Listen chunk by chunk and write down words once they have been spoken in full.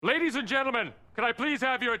Ladies and gentlemen, can I please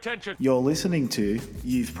have your attention? You're listening to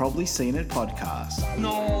You've Probably Seen It podcast.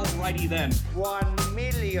 No, righty then. $1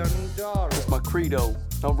 million. It's my credo.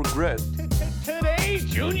 No regret. Today,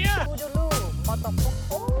 Junior.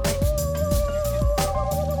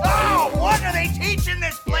 Oh, what are they teaching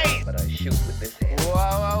this place? But I shoot with this hand.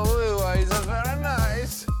 Wow, he's very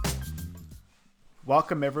nice.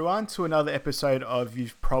 Welcome everyone to another episode of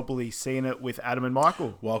You've Probably Seen It with Adam and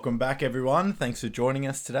Michael. Welcome back, everyone. Thanks for joining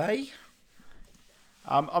us today.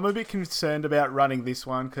 I'm a bit concerned about running this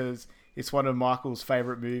one because it's one of Michael's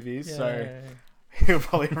favourite movies, so he'll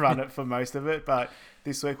probably run it for most of it. But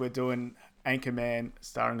this week we're doing Anchorman,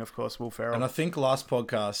 starring, of course, Will Ferrell. And I think last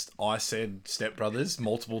podcast I said Step Brothers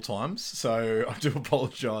multiple times, so I do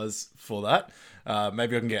apologise for that.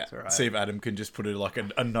 Maybe I can see if Adam can just put it like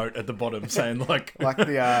a note at the bottom saying like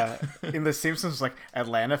the in The Simpsons, like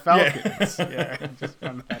Atlanta Falcons. Yeah, just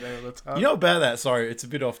run that all the time. You know about that? Sorry, it's a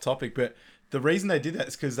bit off topic, but the reason they did that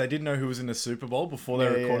is because they didn't know who was in the Super Bowl before they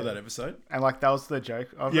recorded that episode. And like that was the joke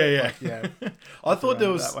of it. Yeah. I thought there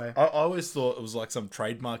was. I always thought it was like some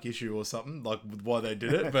trademark issue or something, like with why they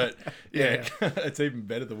did it. But it's even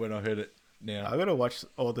better than when I heard it now. I gotta watch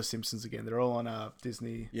all the Simpsons again. They're all on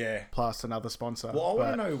Disney. Plus another sponsor. Well, I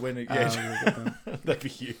want to know when it. That'd be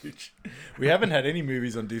huge. We haven't had any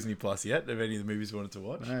movies on Disney Plus yet. Of any of the movies we wanted to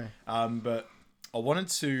watch. No. But I wanted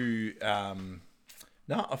to.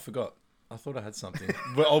 No, I forgot. I thought I had something.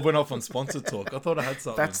 I went off on sponsor talk. I thought I had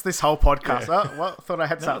something. That's this whole podcast. Yeah. Oh, well, thought I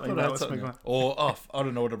had something. I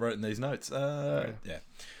don't know what I wrote in these notes. But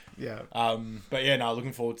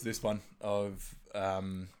looking forward to this one.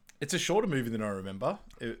 It's a shorter movie than I remember.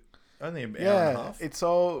 Only an hour and a half. It's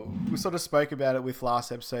all. We sort of spoke about it with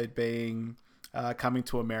last episode being Coming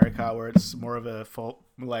to America, where it's more of a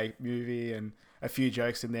like movie and a few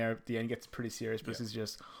jokes in there. At the end gets pretty serious, but this is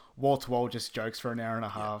just wall to wall, just jokes for an hour and a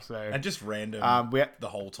half. So and just random the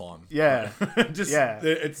whole time. Yeah, It's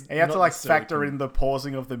and you have to like factor in the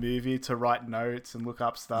pausing of the movie to write notes and look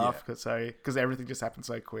up stuff because everything just happens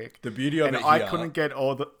so quick. The beauty of it, I couldn't get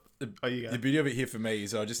all the. The beauty of it here for me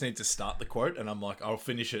is I just need to start the quote and I'm like, I'll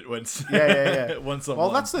finish it once. Once I'm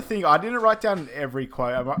Well, that's the thing. I didn't write down every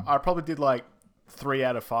quote. I probably did like 3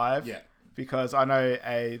 out of 5. Yeah. Because I know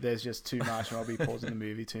there's just too much and I'll be pausing the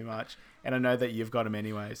movie too much. And I know that you've got them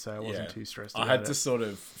anyway, so I wasn't too stressed about it. I had to sort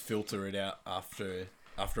of filter it out after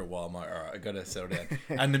a while. I'm like, all right, I got to settle down.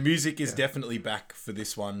 And the music is definitely back for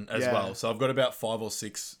this one as well. So I've got about 5 or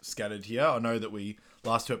 6 scattered here. I know that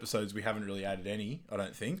last 2 episodes we haven't really added any, I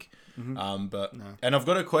don't think. Mm-hmm. And I've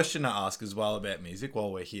got a question to ask as well about music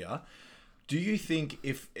while we're here. Do you think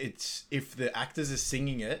if the actors are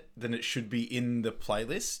singing it, then it should be in the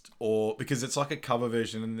playlist, or because it's like a cover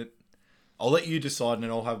version? And I'll let you decide, and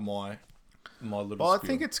I'll have my little. Well, spiel. I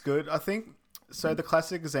think it's good. I think so. The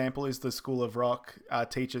classic example is the School of Rock,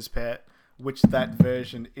 Teacher's Pet, which that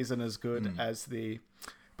version isn't as good as the.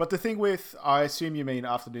 But the thing with, I assume you mean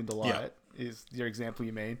Afternoon Delight is your example.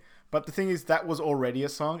 You mean. But the thing is, that was already a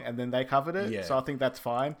song, and then they covered it. Yeah. So I think that's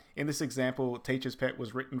fine. In this example, Teacher's Pet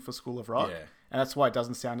was written for School of Rock, and that's why it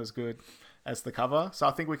doesn't sound as good as the cover. So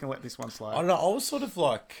I think we can let this one slide. I don't know. I was sort of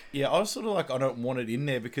like, I don't want it in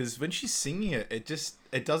there because when she's singing it,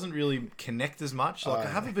 it doesn't really connect as much. Like I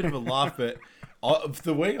have a bit of a laugh, but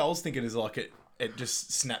the way I was thinking is like it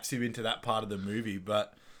just snaps you into that part of the movie.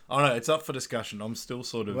 But I don't know. It's up for discussion. I'm still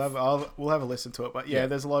sort of. We'll have a listen to it. But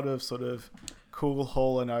there's a lot of sort of cool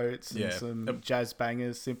Hall & Oates and some jazz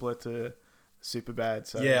bangers similar to Superbad.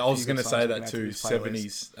 So I was going to say that too,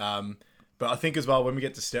 70s. But I think as well, when we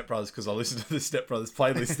get to Step Brothers, because I listened to the Step Brothers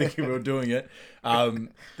playlist thinking we were doing it,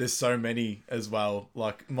 there's so many as well.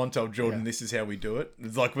 Like Montel Jordan, This Is How We Do It.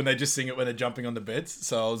 It's like when they just sing it when they're jumping on the beds.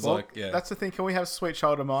 So I was That's the thing. Can we have Sweet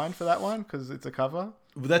Child of Mine for that one? Because it's a cover.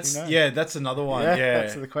 Well, that's another one. Yeah,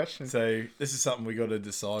 that's the question. So this is something we got to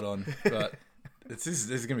decide on. But this is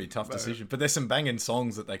going to be a tough decision. But there's some banging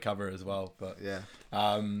songs that they cover as well. But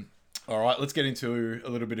all right, let's get into a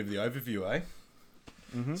little bit of the overview, eh?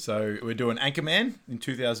 Mm-hmm. So we're doing Anchorman in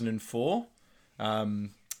 2004.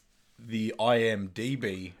 The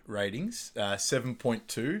IMDb ratings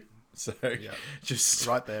 7.2. So just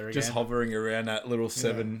right there again. Just hovering around that little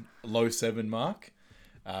low 7 mark.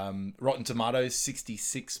 Rotten Tomatoes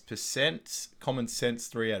 66%. Common Sense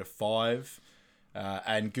 3 out of 5.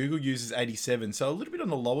 And Google uses 87. So a little bit on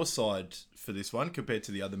the lower side for this one compared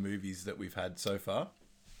to the other movies that we've had so far.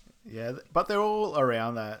 Yeah, but they're all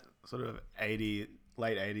around that sort of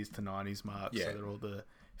late 80s to 90s mark. So they're all the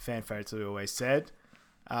fan favorites that we always said.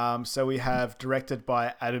 So we have directed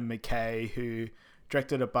by Adam McKay, who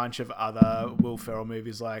directed a bunch of other Will Ferrell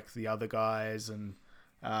movies like The Other Guys and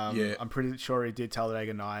Yeah. I'm pretty sure he did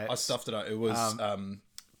Talladega Nights. I stuffed it up. It was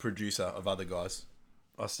producer of other guys.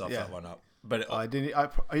 I stuffed that one up. But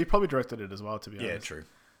he probably directed it as well, to be honest. yeah, true.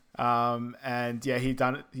 And yeah, he's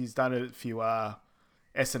done a few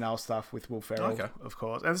SNL stuff with Will Ferrell, of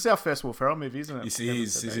course. And this is our first Will Ferrell movie, isn't it? You see,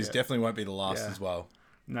 this definitely won't be the last as well.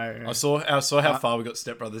 No. I saw how far we got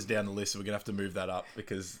Step Brothers down the list, so we're gonna have to move that up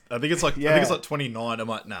because I think it's like 29. I'm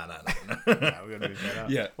like, no. No, we're gonna move that up.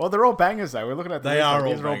 Yeah. Well, they're all bangers though. We're looking at They are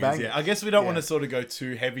all these bangers. Yeah. I guess we don't want to sort of go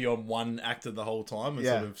too heavy on one actor the whole time and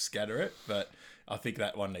sort of scatter it, but I think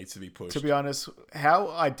that one needs to be pushed. To be honest, how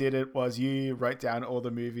I did it was you wrote down all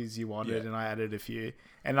the movies you wanted, and I added a few,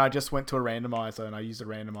 and I just went to a randomizer and I used a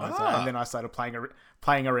randomizer, and then I started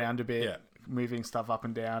playing around a bit, moving stuff up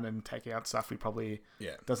and down and taking out stuff we probably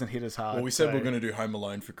doesn't hit as hard. Well, we said we're going to do Home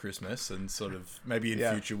Alone for Christmas, and sort of maybe in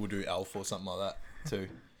future we'll do Elf or something like that too.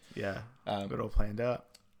 Yeah, got it all planned out.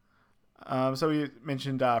 So we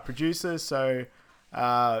mentioned producers. So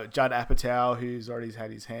Judd Apatow, who's already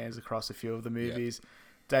had his hands across a few of the movies.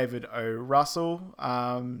 David O. Russell.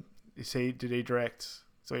 Did he direct?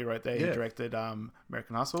 So he wrote there. He directed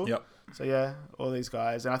American Hustle. Yep. So yeah, all these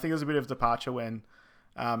guys, and I think it was a bit of departure when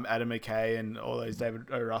Adam McKay and all those David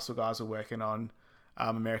O. Russell guys were working on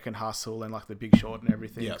American Hustle and like The Big Short and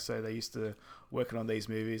everything. Yep. So they used to working on these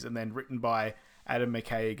movies, and then written by Adam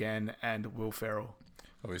McKay again and Will Ferrell.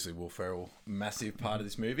 Obviously, Will Ferrell, massive part of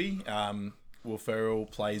this movie. Will Ferrell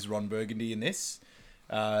plays Ron Burgundy in this.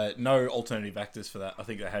 No alternative actors for that. I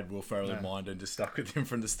think they had Will Ferrell in mind and just stuck with him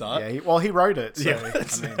from the start. Yeah, he wrote it. So,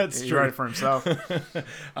 that's he true. wrote it for himself.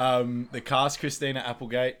 The cast, Christina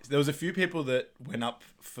Applegate. There was a few people that went up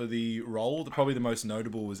for the role. Probably the most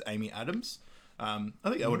notable was Amy Adams. I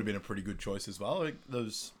think that would have been a pretty good choice as well. I think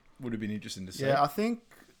those would have been interesting to see. Yeah, I think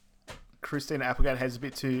Christina Applegate has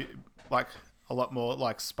a lot more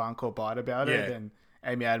like spunk or bite about it than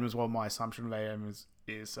Amy Adams. Well, my assumption of Amy Adams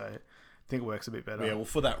is, so I think it works a bit better. Yeah, well,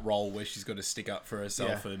 for that role where she's got to stick up for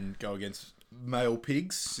herself and go against male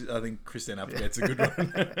pigs, I think Christina Applegate's a good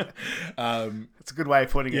one. It's a good way of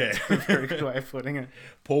putting it. It's a very good way of putting it.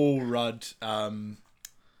 Paul Rudd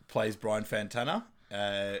plays Brian Fantana.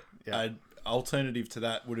 An alternative to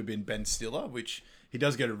that would have been Ben Stiller, which he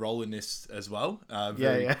does get a role in this as well.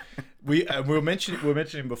 We were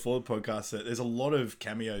mentioning before the podcast that there's a lot of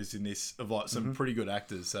cameos in this of like some pretty good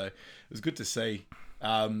actors, so it was good to see.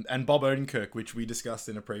 And Bob Odenkirk, which we discussed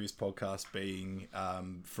in a previous podcast, being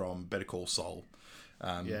from Better Call Saul.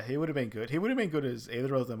 He would have been good. He would have been good as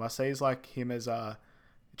either of them. I say he's like him as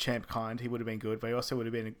Champ Kind. He would have been good, but he also would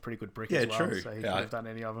have been a pretty good Brick as well. True. So he could have done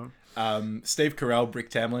any of them. Steve Carell, Brick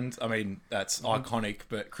Tamland. I mean, that's iconic.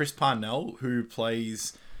 But Chris Parnell, who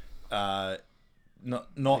plays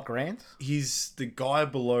not Grant. He's the guy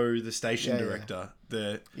below the station director.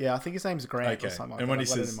 I think his name's Grant or something like and that. When he I've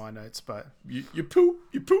got says, it in my notes, but you poop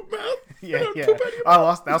mouth. Yeah. I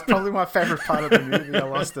lost. That was probably my favorite part of the movie. I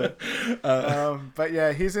lost it. But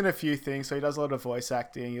yeah, he's in a few things. So he does a lot of voice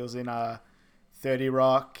acting. He was in 30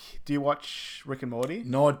 Rock. Do you watch Rick and Morty?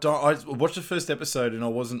 No, I don't. I watched the first episode and I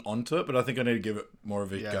wasn't onto it, but I think I need to give it more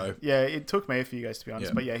of a go. Yeah, it took me a few guys to be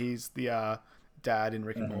honest, but yeah, he's the dad in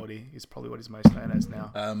Rick and Morty. He's probably what he's most known as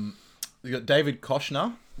now. You got David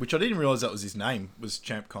Koshner, which I didn't realize that was his name. Was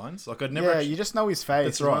Champ Kinds. Like I'd never. Yeah, you just know his face.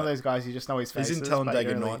 That's he's right. one of those guys you just know his face. He's in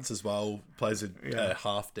Talladega Nights as well. Plays a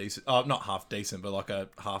half decent, not half decent, but like a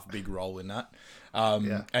half big role in that.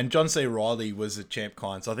 And John C. Reilly was a Champ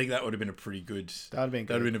Kind, so I think that would have been a pretty good. That would have been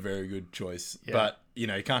good. That would have been a very good choice. Yeah. But you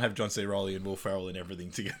can't have John C. Reilly and Will Ferrell and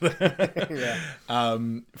everything together.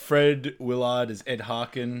 Fred Willard is Ed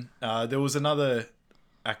Harkin. There was another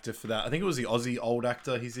actor for that. I think it was the Aussie old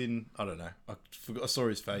actor. He's in. I don't know. I saw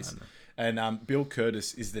his face. And Bill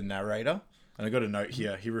Curtis is the narrator. And I got a note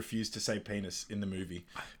here. He refused to say penis in the movie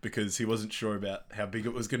because he wasn't sure about how big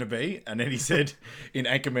it was going to be. And then he said in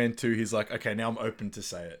Anchorman 2, he's like, okay, now I'm open to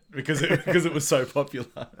say it because it was so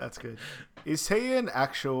popular. That's good. Is he an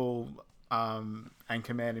actual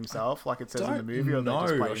Anchorman himself, like it says in the movie? Or no,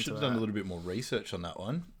 I should have done a little bit more research on that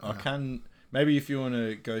one. I can. Maybe if you want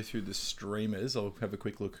to go through the streamers, I'll have a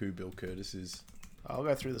quick look who Bill Curtis is. I'll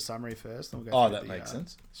go through the summary first. And we'll go that makes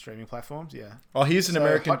sense. Streaming platforms, yeah. Oh, he's an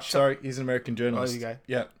American. Sorry, he's an American journalist. Oh, there you go.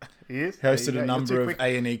 Yeah, he is. Hosted a number of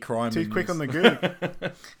A&E crime. Too quick on the Google.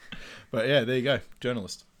 But yeah, there you go,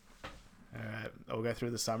 journalist. All right, I'll go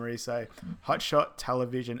through the summary. So, hotshot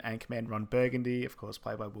television anchorman Ron Burgundy, of course,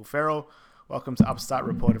 played by Will Ferrell, welcomes upstart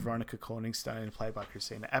reporter Veronica Corningstone, played by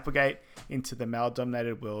Christina Applegate, into the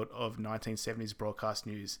male-dominated world of 1970s broadcast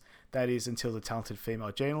news. That is until the talented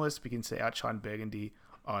female journalist begins to outshine Burgundy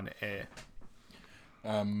on air.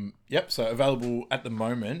 Yep, so available at the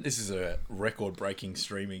moment. This is a record-breaking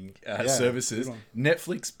streaming Yeah, services. good one.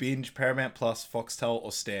 Netflix, Binge, Paramount Plus, Foxtel,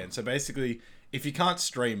 or Stan. So basically, if you can't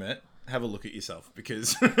stream it, have a look at yourself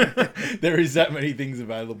because there is that many things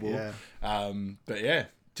available. Yeah. But yeah,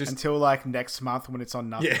 just Until like next month when it's on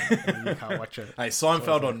nothing, Yeah. and you can't watch it. hey,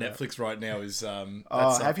 Seinfeld on like that. Netflix right now is.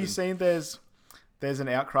 Oh, have you seen? There's an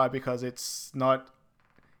outcry because it's not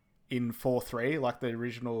in 4:3 like the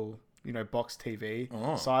original, box TV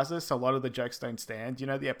sizes. So a lot of the jokes don't stand. You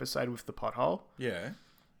know the episode with the pothole? Yeah.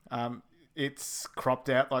 It's cropped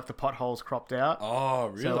out, like the pothole's cropped out. Oh,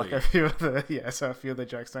 really? So like a few of the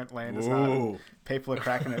jokes don't land as hard. Ooh. People are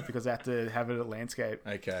cracking it because they have to have it at landscape.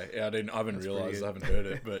 Okay, yeah, I haven't pretty realised, good. I haven't heard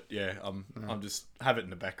it, but yeah, I'm just have it in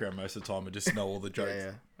the background most of the time. I just know all the jokes.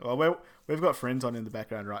 Yeah. Well, we've got Friends on in the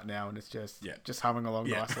background right now, and it's just humming along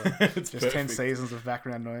Yeah. nicely. It's just 10 perfect. seasons of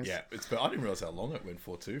background noise. Yeah, but I didn't realise how long it went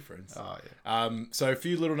for too, friends. Oh yeah. So a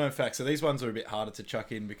few little known facts. So these ones are a bit harder to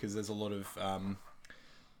chuck in because there's a lot of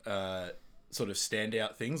sort of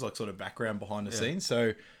standout things, like sort of background behind the scenes.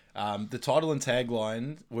 So the title and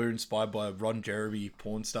tagline were inspired by a Ron Jeremy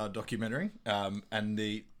porn star documentary, and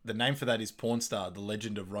the name for that is Porn Star: The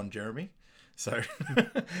Legend of Ron Jeremy. So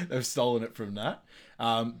they've stolen it from that.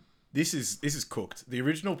 This is cooked. The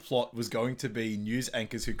original plot was going to be news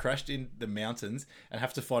anchors who crashed in the mountains and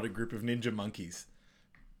have to fight a group of ninja monkeys.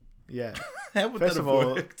 Yeah. How would First that of have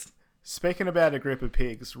all, worked? speaking about a group of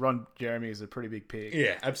pigs, Ron Jeremy is a pretty big pig.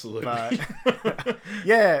 Yeah, absolutely. But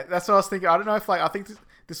yeah, that's what I was thinking. I don't know if I think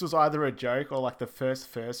this was either a joke or like the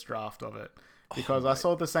first draft of it, because I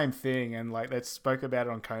saw the same thing and like they spoke about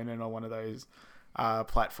it on Conan or one of those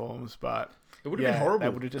platforms, but It would have been horrible.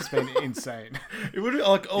 That would have just been insane. It would have,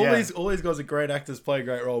 like all these guys are great actors, play a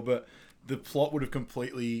great role, but the plot would have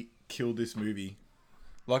completely killed this movie.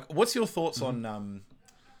 Like, what's your thoughts on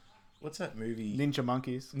what's that movie? Ninja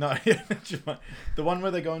monkeys. No, the one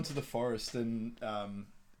where they go into the forest and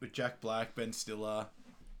with Jack Black, Ben Stiller.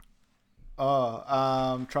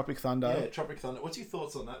 Oh, Tropic Thunder. Yeah, Tropic Thunder. What's your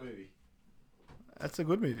thoughts on that movie? That's a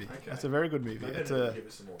good movie. Okay. That's a very good movie. Maybe It's give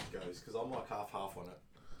it some more goes because I'm like half on it.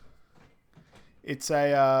 it's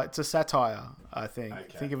a satire, I think.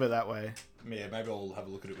 Okay. Think of it that way. Yeah, maybe I'll have a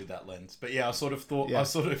look at it with that lens. But yeah, I sort of thought Yeah. I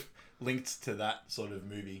sort of linked to that sort of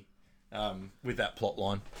movie with that plot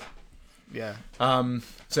line. Yeah.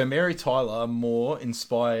 So Mary Tyler Moore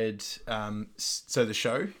inspired. So the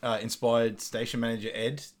show inspired station manager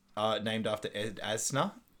Ed, named after Ed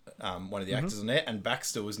Asner, one of the actors on there, and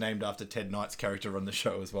Baxter was named after Ted Knight's character on the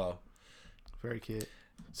show as well. Very cute.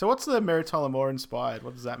 So what's the Mary Tyler Moore inspired?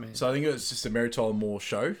 What does that mean? So I think it was just a Mary Tyler Moore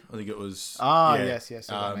show. I think it was. Yes.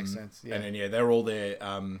 So that makes sense. Yeah. And then they're all there.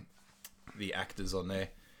 The actors on there.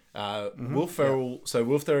 Will Ferrell. So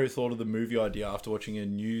Will Ferrell thought of the movie idea after watching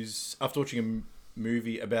a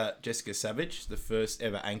movie about Jessica Savage, the first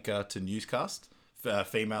ever anchor to newscast,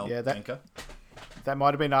 female anchor. That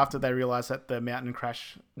might have been after they realised that the Mountain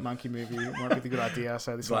Crash monkey movie might be the good idea.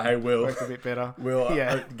 So this one Hey, Will, worked a bit better. Will,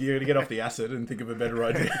 Yeah. you're gonna get off the acid and think of a better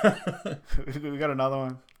idea. We got another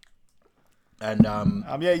one. And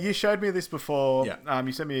Yeah, you showed me this before. Yeah.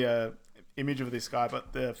 You sent me a image of this guy,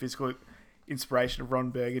 but the physical inspiration of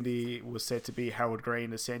Ron Burgundy was said to be Harold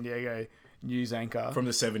Green, the San Diego news anchor from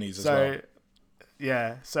the 70s as so, well.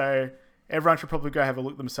 Yeah, so everyone should probably go have a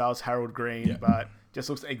look themselves. Harold Green, but just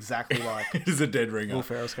looks exactly like It is a dead ringer. Will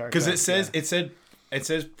Ferrell's character. Because it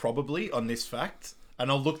says probably on this fact, and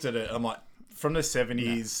I looked at it and I'm like, from the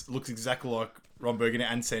 70s, looks exactly like Ron Burgundy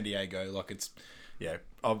and San Diego. Like it's,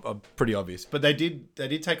 pretty obvious. But they did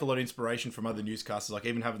take a lot of inspiration from other newscasters, like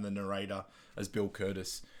even having the narrator as Bill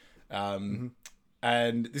Curtis. And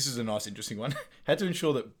this is a nice, interesting one. Had to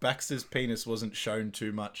ensure that Baxter's penis wasn't shown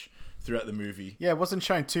too much throughout the movie. Yeah, it wasn't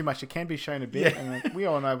shown too much. It can be shown a bit. Yeah. And we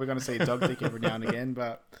all know we're going to see a dog dick every now and again,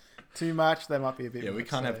 but too much, they might be a bit Yeah, we much,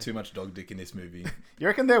 can't so. have too much dog dick in this movie. You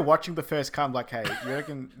reckon they're watching the first cum like, hey, you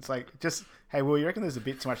reckon it's like, just, hey, Will, you reckon there's a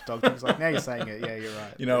bit too much dog dick? It's like, now you're saying it. Yeah, you're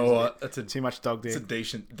right. You know There's what? bit too much dog dick.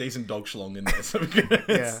 It's a decent dog schlong in there, so we're going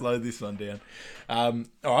to slow this one down.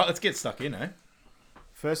 All right, let's get stuck in, eh?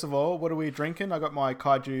 First of all, what are we drinking? I got my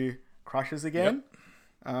Kaiju Crushes again.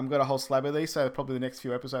 Got a whole slab of these, so probably the next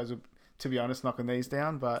few episodes will, to be honest, knocking these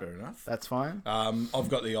down, but Fair enough. that's fine. I've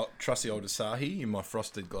got the trusty old Asahi in my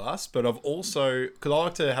frosted glass, but I've also, because I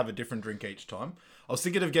like to have a different drink each time, I was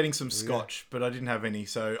thinking of getting some scotch, but I didn't have any,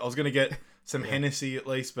 so I was going to get some Hennessy at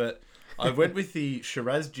least, but I went with the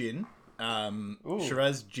Shiraz gin,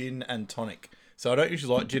 Shiraz gin and tonic. So I don't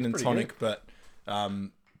usually like gin and tonic, but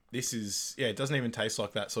this is, it doesn't even taste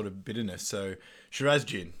like that sort of bitterness, so Shiraz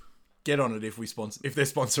gin. get on it if they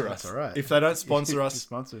sponsor us. all right. If they don't sponsor us,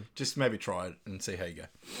 Sponsor. just maybe try it and see how you go.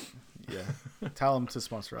 Yeah. Tell them to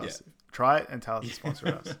sponsor us. Yeah. Try it and tell us to sponsor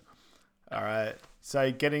us. All right.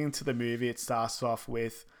 So getting into the movie, it starts off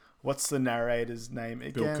with, what's the narrator's name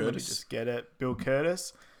again? Bill Curtis. Let me just get it. Bill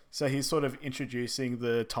Curtis. So he's sort of introducing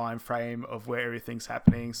the time frame of where everything's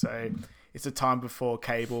happening. So it's a time before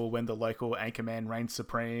cable when the local Anchorman reigned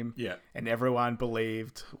supreme. Yeah. And everyone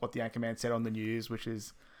believed what the Anchorman said on the news, which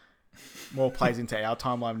is more plays into our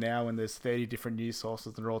timeline now when there's 30 different news sources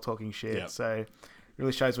and they're all talking shit. Yeah. So it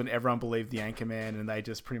really shows when everyone believed the Anchorman and they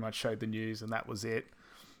just pretty much showed the news and that was it.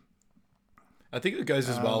 I think it goes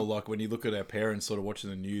as well, like when you look at our parents sort of watching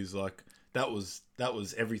the news, like that was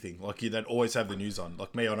everything. Like they'd always have the news on.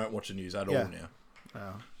 Like me, I don't watch the news at all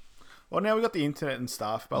now. Well, now we got the internet and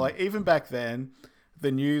stuff, but like even back then,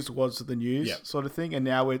 the news was the news sort of thing, and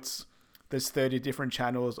now there's 30 different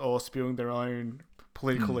channels all spewing their own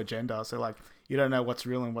political agenda. So like you don't know what's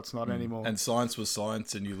real and what's not anymore. And science was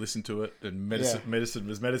science, and you listen to it, and medicine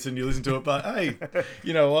was medicine. You listen to it, but hey,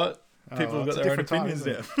 you know what? People have got their own opinions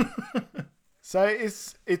now. So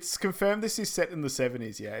it's confirmed this is set in the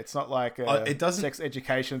 70s, yeah? It's not like It doesn't- sex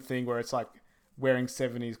education thing where it's like wearing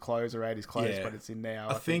 70s clothes or 80s clothes, Yeah. but it's in now.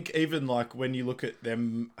 I think even like when you look at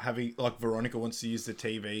them having, like Veronica wants to use the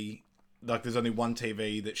TV, like there's only one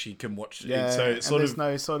TV that she can watch. Yeah, So and it's sort there's of,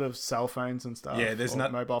 no sort of cell phones and stuff. Yeah, there's or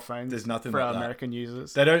not- mobile phones. there's nothing for like our that. American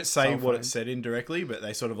users. they don't say Cell what phones. it said indirectly, but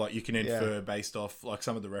they sort of like, you can infer based off like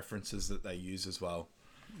some of the references that they use as well.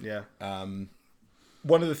 Yeah.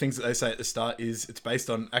 One of the things that they say at the start is it's based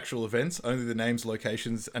on actual events. Only the names,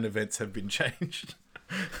 locations, and events have been changed.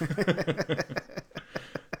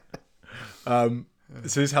 So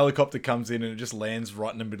this helicopter comes in and it just lands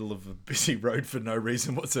right in the middle of a busy road for no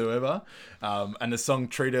reason whatsoever. And the song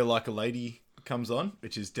 "Treat Her Like a Lady" comes on,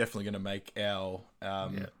 which is definitely going to make our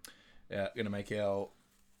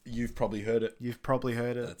You've probably heard it. You've probably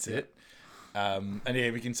heard it. That's it. And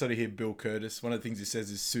yeah, we can sort of hear Bill Curtis. One of the things he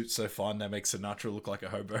says is suits so fine they make Sinatra look like a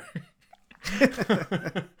hobo.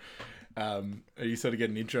 You sort of get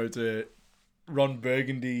an intro to Ron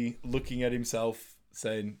Burgundy looking at himself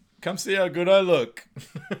saying, "Come see how good I look."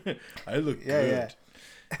 I look good.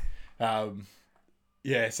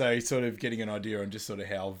 So he's sort of getting an idea on just sort of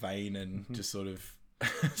how vain and just sort of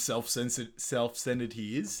self-centered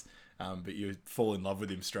he is. But you fall in love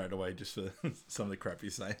with him straight away just for some of the crap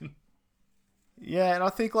he's saying. Yeah, and I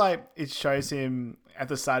think like it shows him at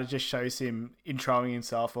the start. It just shows him introing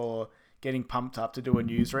himself or getting pumped up to do a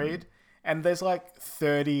newsread. And there's like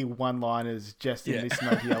 30 one-liners just in this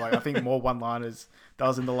note here. Like I think more one-liners that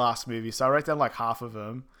was in the last movie. So I wrote down like half of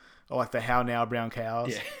them, or like the "How Now Brown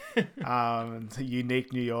Cows," the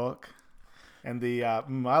 "Unique New York," and the "I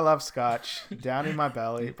love Scotch" down in my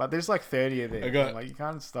belly. But there's like 30 of them. Like you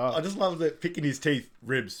can't stop. I just love that picking his teeth.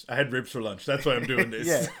 Ribs. I had ribs for lunch. That's why I'm doing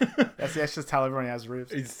this. That's just tell everyone he has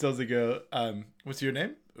ribs. He tells the girl, "What's your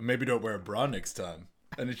name? Maybe don't wear a bra next time."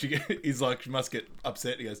 And then he's like, she must get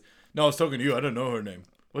upset. He goes, "No, I was talking to you. I don't know her name.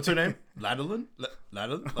 What's her name? Ladeline?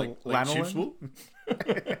 Ladeline? Like sheep's wool?"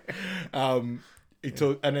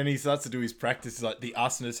 And then he starts to do his practice. He's like, "The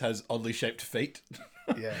arsonist has oddly shaped feet."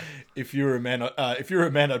 Yeah. If you're a man,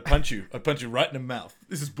 I'd punch you. I'd punch you right in the mouth.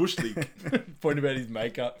 This is Bush League. Pointing about his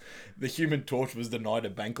makeup. The Human Torch was denied a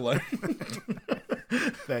bank loan.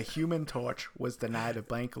 The Human Torch was denied a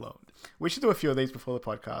bank loan. We should do a few of these before the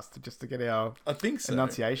podcast just to get our I think so.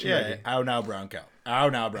 enunciation. Yeah, ready. Our now brown cow. Our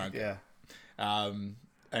now brown cow. Yeah.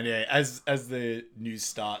 And yeah, as the news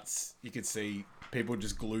starts, you can see people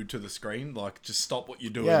just glued to the screen, like just stop what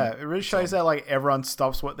you're doing. Yeah, it really shows that like everyone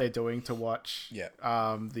stops what they're doing to watch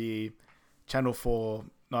the Channel 4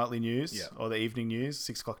 nightly news or the evening news,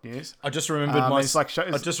 6 o'clock news. I just remembered it's like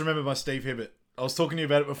shows... I just remembered my Steve Hibbert. I was talking to you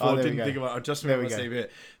about it before. I didn't think about it. I just remember my Steve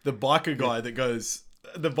Hibbert. The biker guy that goes...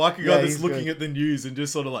 The biker guy that's looking at the news and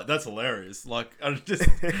just sort of like, that's hilarious. Like, I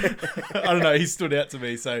don't know. He stood out to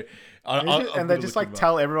me. So, and they just like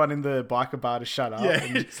tell everyone in the biker bar to shut up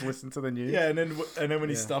and just listen to the news. Yeah, and then when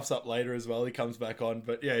he stuffs up later as well, he comes back on.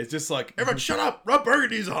 But yeah, it's just like, everyone shut up. Rob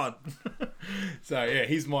Burgundy's on. So yeah,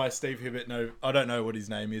 he's my Steve Hibbert. No, I don't know what his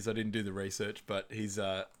name is. I didn't do the research, but he's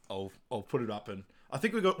I'll put it up, and I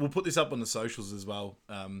think we'll put this up on the socials as well.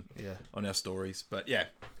 On our stories. But yeah,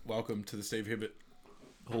 welcome to the Steve Hibbert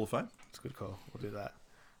Hall of Fame. It's a good call. We'll do that.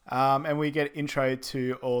 And we get intro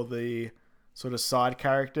to all the sort of side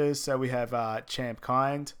characters. So we have Champ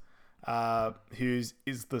Kind, who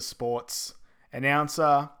is the sports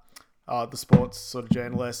announcer, the sports sort of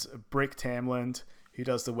journalist, Brick Tamland, who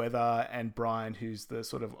does the weather, and Brian, who's the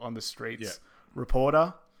sort of on the streets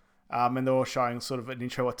reporter. And they're all showing sort of an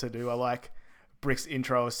intro what to do. I like Brick's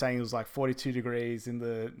intro was saying it was like 42 degrees in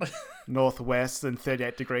the northwest and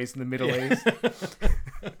 38 degrees in the Middle East.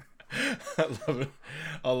 I love it.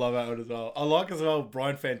 I love that one as well. I like as well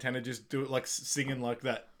Brian Fantana just do it like singing like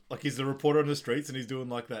that. Like he's the reporter on the streets and he's doing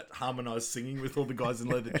like that harmonized singing with all the guys in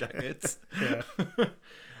leather jackets. Yeah.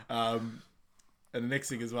 And the next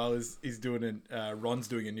thing as well is Ron's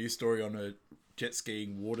doing a news story on a jet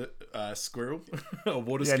skiing water squirrel. A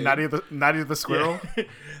water ski. Yeah, Natty the squirrel. Yeah.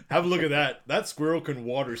 Have a look at that. That squirrel can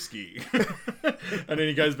water ski. And then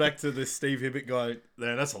he goes back to the Steve Hibbett guy.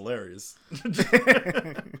 Man, that's hilarious.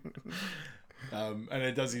 And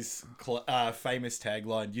it does his famous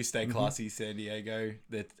tagline, "You stay classy, San Diego."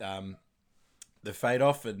 That the fade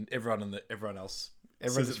off and everyone else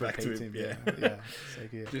Everyone says just it back to repeats him. him. Yeah. Yeah. So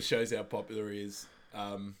good. Just shows how popular he is.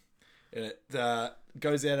 And it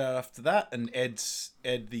goes out after that, and Ed,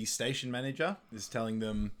 the station manager, is telling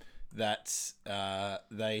them that they're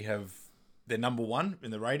number one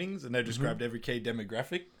in the ratings, and they've just grabbed every key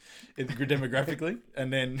demographically.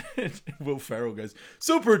 And then Will Ferrell goes,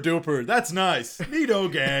 "Super duper, that's nice.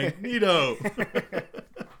 Neato, gang, neato."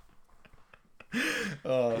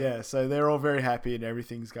 Yeah, so they're all very happy and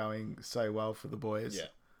everything's going so well for the boys.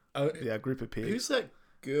 Yeah. Group of pigs. Who's that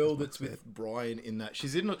girl that's with Brian in that?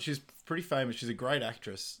 She's pretty famous. She's a great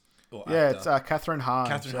actress. Or Yeah, actor. it's Catherine Hahn.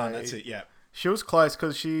 Catherine Hahn. That's it. Yeah. She was close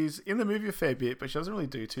because she's in the movie a fair bit, but she doesn't really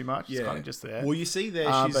do too much. She's kind of just there. Well, you see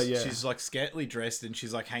there, she's she's like scantily dressed and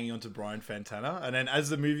she's like hanging on to Brian Fantana. And then as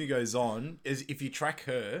the movie goes on, if you track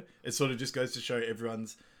her, it sort of just goes to show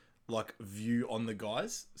everyone's like view on the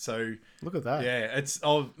guys. So Look at that. yeah,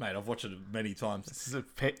 mate, I've watched it many times. This is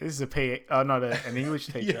an English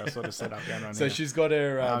teacher sort of set up going on So here. she's got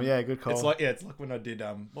her. Yeah, good call. It's like when I did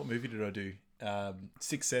what movie did I do?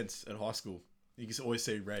 Sixth Sense at high school. You can always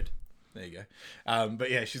see red. There you go.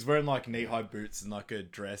 But yeah, she's wearing like knee-high boots and like a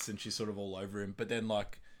dress, and she's sort of all over him. But then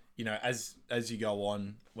like, you know, as you go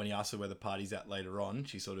on, when he asks her where the party's at later on,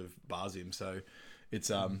 she sort of bars him. So it's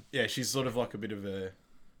yeah, she's sort of like a bit of a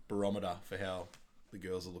barometer for how the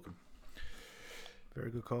girls are looking. Very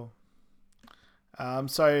good call.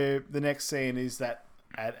 So the next scene is that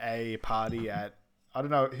at a party at, I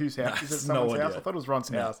don't know whose house. Is it someone's house? I thought it was Ron's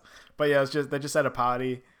house. But yeah, they're just at a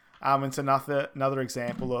party. It's another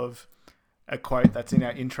example of a quote that's in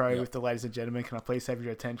our intro with the ladies and gentlemen. Can I please have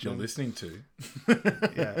your attention? You're listening to.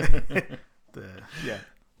 Yeah.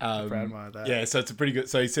 Proud of that. Yeah, so it's a pretty good.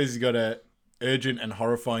 So he says he's got a urgent and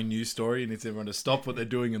horrifying news story, and needs everyone to stop what they're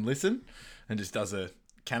doing and listen, and just does a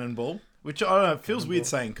cannonball, which I don't know, it feels weird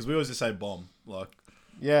saying because we always just say bomb. Like,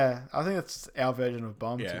 yeah, I think that's our version of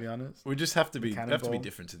bomb. To be honest, we just have to be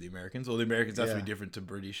different to the Americans, or the Americans have to be different to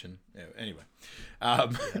British. And anyway,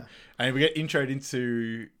 and we get introed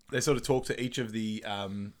into. They sort of talk to each of the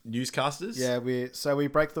newscasters. Yeah, we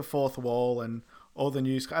break the fourth wall and all the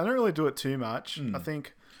news. I don't really do it too much. I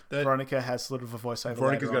think Veronica has sort of a voiceover.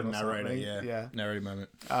 Veronica's got a narrator, yeah, narrative moment.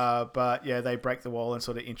 But yeah, they break the wall and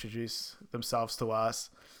sort of introduce themselves to us.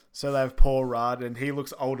 So they have Paul Rudd, and he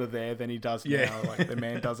looks older there than he does now. Like the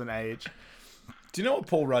man doesn't age. Do you know what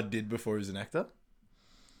Paul Rudd did before he was an actor?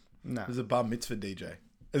 No, He was a bar mitzvah DJ.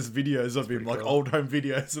 There's videos of him, like cool. old home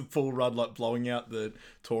videos of Paul Rudd, like blowing out the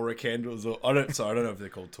Torah candles, or I don't know if they're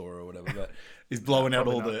called Torah or whatever, but he's blowing out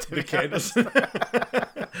all the candles.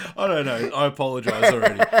 I don't know. I apologize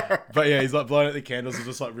already, but yeah, he's like blowing out the candles and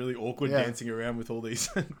just like really awkward dancing around with all these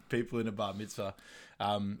people in a bar mitzvah.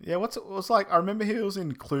 Yeah, what's like? I remember he was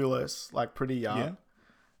in Clueless, like pretty young.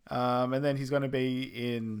 Yeah. And then he's going to be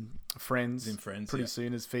in Friends. Pretty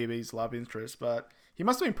soon as Phoebe's love interest, but he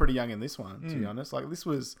must have been pretty young in this one, to be honest. Like this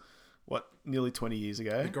was nearly 20 years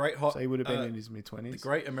ago. So he would have been in his mid-20s. The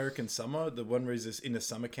Great American Summer, the one where he's in a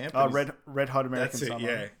summer camp. Oh, Red Hot American Summer.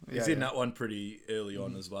 Yeah. He's in that one pretty early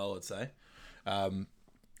on as well, I'd say.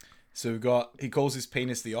 So he calls his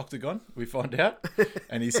penis the octagon, we find out.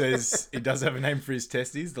 And he says he does have a name for his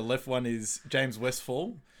testes. The left one is James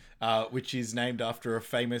Westfall, which is named after a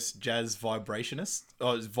famous jazz vibraphonist.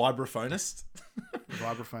 Vibraphonist,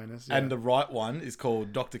 yeah. And the right one is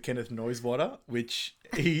called Dr. Kenneth Noisewater, which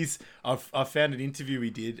I found an interview he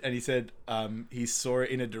did, and he said he saw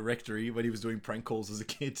it in a directory when he was doing prank calls as a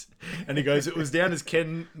kid. And he goes, it was down as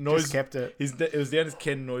Ken Noise. Just kept it. It was down as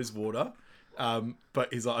Ken Noisewater.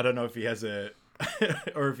 But he's like, I don't know if he has a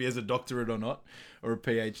doctorate or not, or a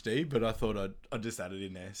PhD, but I thought I'd just add it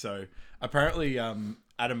in there. So apparently,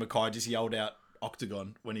 Adam McKay just yelled out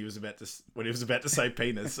octagon when he was about to say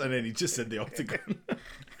penis, and then he just said the octagon.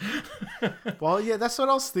 Well, yeah, that's what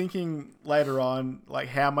I was thinking later on, like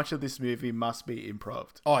how much of this movie must be improv.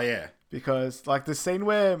 Oh yeah, because like the scene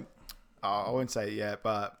where I won't say it yet,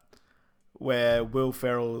 but where Will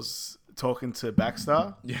Ferrell's talking to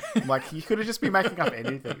Baxter. Yeah. Like, he could have just been making up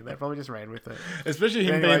anything. They probably just ran with it. Especially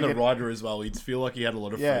him Anyway, being the writer as well. He'd feel like he had a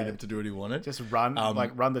lot of freedom to do what he wanted. Just run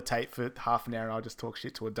the tape for half an hour and I'll just talk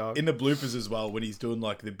shit to a dog. In the bloopers as well, when he's doing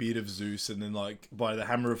like the beard of Zeus and then like by the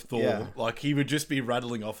hammer of Thor, like he would just be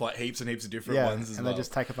rattling off like heaps and heaps of different ones as well. And they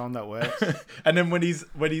just take it on that works. And then when he's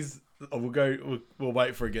we'll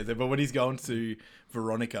wait for it gets there, but when he's going to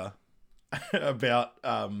Veronica about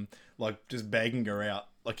like just bagging her out,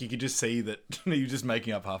 like you could just see that you're just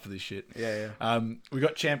making up half of this shit. Yeah. We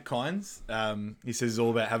got Champ Kynes. He says it's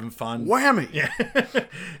all about having fun. Whammy. Yeah.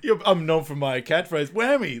 I'm known for my catchphrase,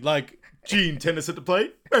 whammy, like Gene tennis at the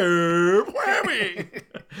plate. Whammy.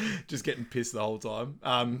 Just getting pissed the whole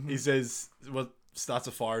time. He says, well, starts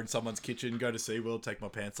a fire in someone's kitchen, go to SeaWorld, take my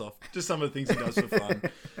pants off. Just some of the things he does for fun.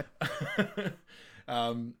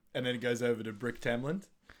 And then it goes over to Brick Tamland.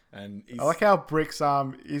 And I like how Brick's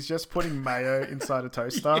is just putting mayo inside a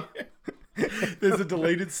toaster. Yeah. There's a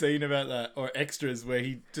deleted scene about that, or extras, where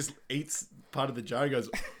he just eats part of the jar and goes,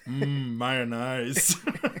 mayonnaise.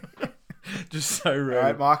 Just so rude. All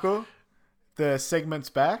right, Michael, the segment's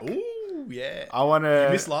back. Ooh, yeah. I want to...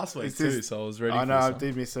 You missed last week too, so I was ready for I know, this I one.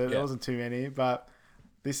 did miss it. Yeah. There wasn't too many, but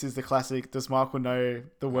this is the classic. Does Michael know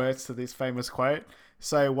the words to this famous quote?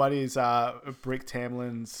 So what is Brick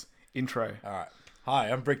Tamlin's intro? All right.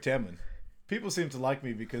 Hi, I'm Brick Tamlin. People seem to like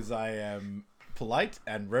me because I am polite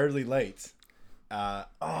and rarely late.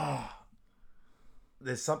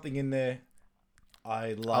 There's something in there.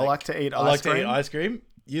 I like to eat ice cream.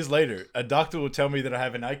 Years later, a doctor will tell me that I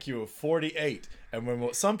have an IQ of 48 and when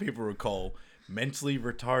what some people would call mentally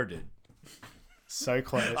retarded. So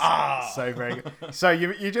close. So very good. So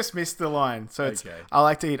you just missed the line. So it's, Okay. I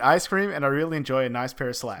like to eat ice cream and I really enjoy a nice pair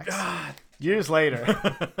of slacks. Years later.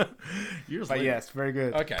 But yes, very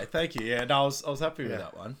good. Okay, thank you. Yeah, no, I was happy with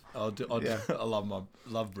that one. I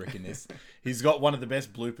love Brick in this. He's got one of the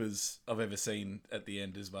best bloopers I've ever seen at the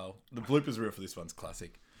end as well. The bloopers reel for this one's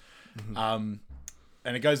classic. And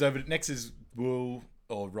it goes over. Next is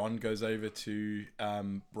Ron goes over to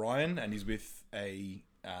Brian, and he's with a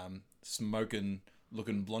smoking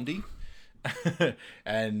looking blondie,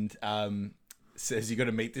 and says you got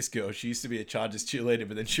to meet this girl. She used to be a Chargers cheerleader,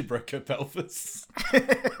 but then she broke her pelvis.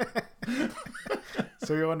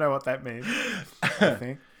 So we all know what that means, I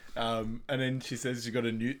think. And then she says she got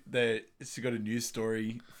a news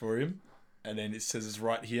story for him. And then it says it's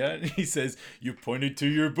right here. And he says, "You pointed to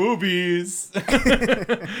your boobies."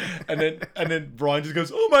 and then Brian just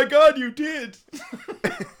goes, "Oh my God, you did."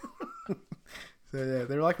 So yeah,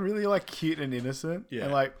 they're like really like cute and innocent. Yeah.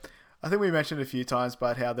 And like I think we mentioned a few times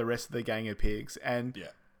about how the rest of the gang are pigs. And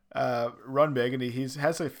Ron Burgundy, he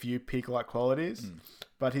has a few pig-like qualities,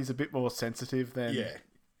 but he's a bit more sensitive than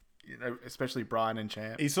you know, especially Brian and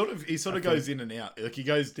Champ. He sort of goes in and out. Like he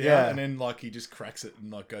goes down and then like he just cracks it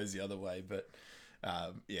and like goes the other way. But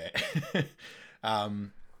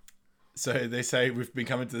so they say we've been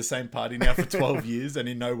coming to the same party now for 12 years and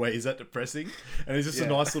in no way is that depressing. And it's just a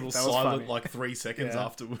nice little silent like 3 seconds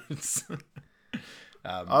afterwards.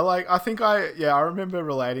 I remember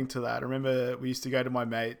relating to that. I remember we used to go to my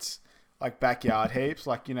mates like backyard heaps,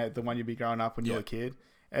 like, you know, the one you'd be growing up when you were a kid.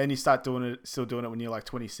 And you start still doing it when you're like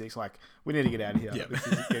 26. Like, we need to get out of here. Yeah. This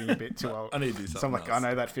is getting a bit too old. I need to do something So I'm like, else. I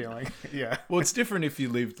know that feeling. Yeah. Well, it's different if you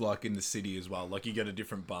lived like in the city as well. Like you go to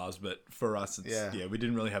different bars, but for us, it's, we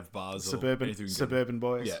didn't really have bars or anything. Suburban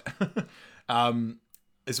boys. Yeah.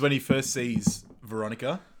 It's when he first sees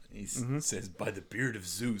Veronica. He says, "By the beard of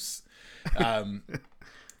Zeus."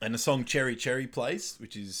 And the song "Cherry Cherry" plays,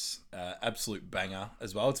 which is absolute banger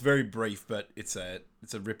as well. It's very brief, but it's a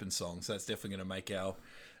ripping song. So that's definitely going to make our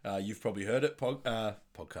you've probably heard it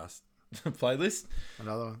podcast playlist.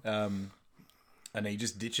 Another one. And he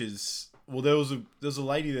just ditches. Well, there was a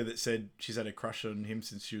lady there that said she's had a crush on him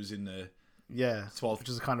since she was in the 12th, which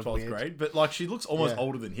is kind of 12th weird. grade. But like she looks almost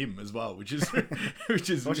older than him as well, which is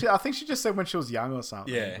Well, I think she just said when she was young or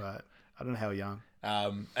something. Yeah. But I don't know how young.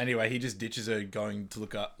 Anyway, he just ditches her going to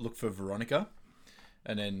look for Veronica,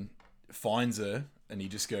 and then finds her, and he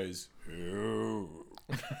just goes, "Ooh."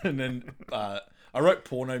 And then I wrote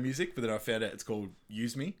porno music, but then I found out it's called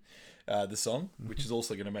 "Use Me," the song, which is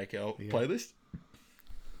also going to make our playlist.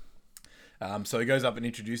 So he goes up and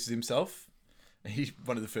introduces himself.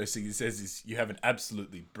 One of the first things he says is, "You have an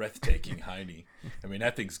absolutely breathtaking hiney. I mean,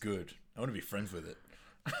 that thing's good. I want to be friends with it."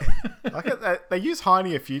 They use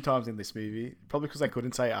hiney a few times in this movie, probably because they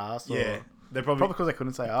couldn't say ass. They probably because they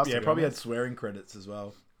couldn't say ass. Yeah, probably had swearing credits as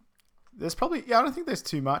well. There's probably I don't think there's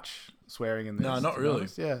too much swearing in this. No, not really.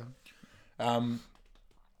 Yeah.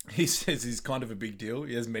 He says he's kind of a big deal.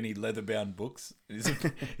 He has many leather-bound books.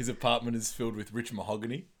 His apartment is filled with rich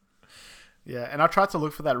mahogany. Yeah, and I tried to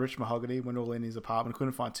look for that rich mahogany when we were in his apartment.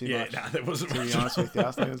 Couldn't find too much. Yeah, there wasn't To much. be honest with you,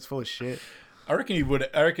 I think it was full of shit. I reckon he would.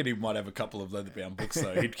 I reckon he might have a couple of leather-bound books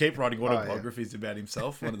though. He'd keep writing yeah. autobiographies about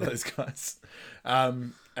himself. One of those guys.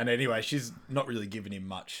 And anyway, she's not really giving him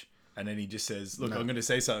much. And then he just says, "Look, I'm going to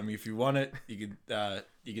say something. If you want it, you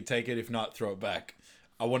can take it. If not, throw it back.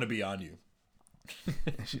 I want to be on you."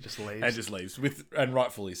 And she just leaves. And just leaves and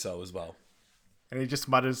rightfully so as well. And he just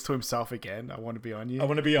mutters to himself again, "I want to be on you." I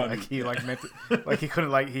want to be on Like you. he meant to, he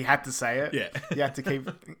couldn't he had to say it. Yeah. He had to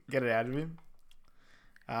get it out of him.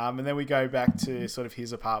 And then we go back to sort of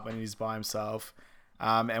his apartment. He's by himself.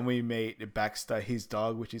 And we meet Baxter, his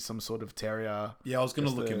dog, which is some sort of terrier. Yeah, I was going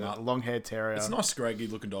to look him a up. long-haired terrier. It's a nice, scraggy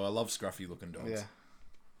looking dog. I love scruffy looking dogs.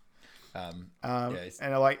 Yeah. Yeah.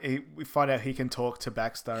 And we find out he can talk to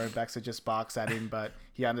Baxter, and Baxter just barks at him, but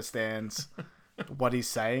he understands what he's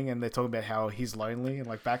saying, and they're talking about how he's lonely, and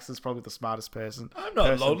like Baxter's probably the smartest person. I'm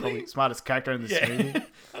not lonely. Probably smartest character in this movie.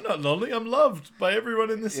 I'm not lonely. I'm loved by everyone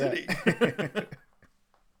in the city.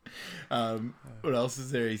 What else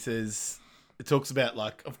is there? He says, it talks about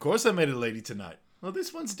like, of course I met a lady tonight. Well,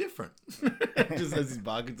 this one's different. Just as he's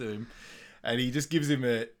barking to him, and he just gives him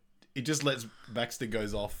he just lets Baxter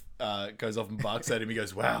goes off and barks at him. He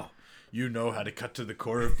goes, "Wow, you know how to cut to the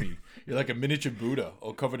core of me. You're like a miniature Buddha,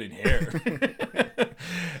 all covered in hair."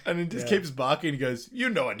 And then just keeps barking. He goes, "You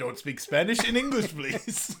know I don't speak Spanish. In English,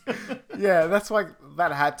 please." Yeah, that's like,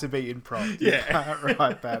 that had to be improv. You Yeah. can't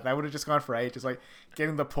write that. They would have just gone for ages. Like,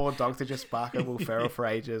 getting the poor dog to just bark at Will Ferrell for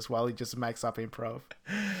ages while he just makes up improv.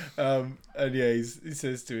 And yeah, he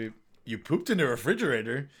says to him, "You pooped in the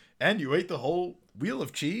refrigerator and you ate the whole wheel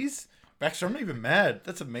of cheese? Baxter, I'm not even mad.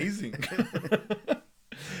 That's amazing."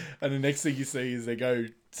 And the next thing you see is they go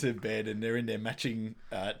to bed and they're in their matching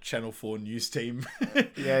Channel 4 news team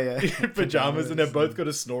Yeah. pajamas, and they've both got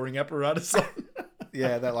a snoring apparatus on.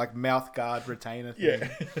 Yeah, that like mouth guard retainer thing.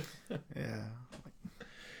 Yeah.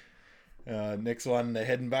 Yeah. Next one, they're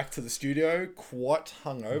heading back to the studio, quite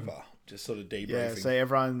hungover, just sort of debriefing. Yeah, so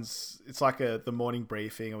it's like the morning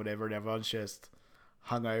briefing or whatever, and everyone's just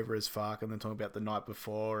hungover as fuck, and then talking about the night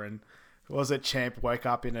before, and what was it, Champ woke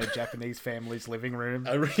up in a Japanese family's living room.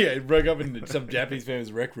 Yeah, it broke up in some Japanese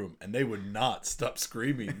family's rec room, and they would not stop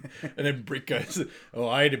screaming. And then Brick goes, "Oh,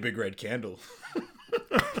 I ate a big red candle."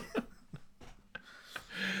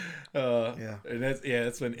 And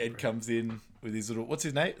that's when Ed comes in with his little, what's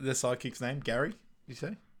his name? The sidekick's name? Gary? You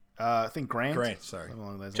say? I think Grant. Grant, sorry. Something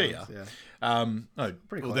along those GR. lines, yeah. Well,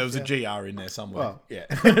 close, there was a yeah. GR in there somewhere. Well. Yeah.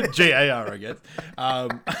 GAR, I guess.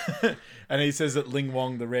 And he says that Ling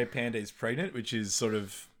Wong, the rare panda, is pregnant, which is sort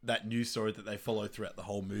of that news story that they follow throughout the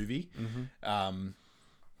whole movie. Mm-hmm.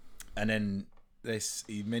 And then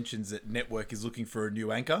he mentions that Network is looking for a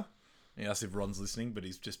new anchor. He asks if Ron's listening, but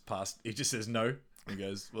he just says no. He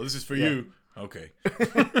goes, "Well, this is for you." Okay.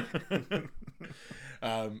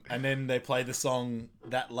 And then they play the song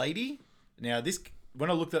 "That Lady." Now, when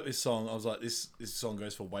I looked up this song, I was like, this song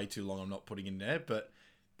goes for way too long. I'm not putting it in there. But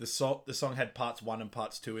the song had parts 1 and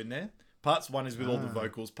parts 2 in there. Parts 1 is with all the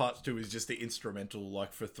vocals. Parts 2 is just the instrumental,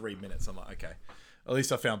 like for 3 minutes. I'm like, okay. At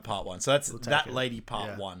least I found part 1. So that's That Lady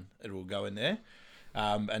part 1. It will go in there.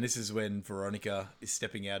 And this is when Veronica is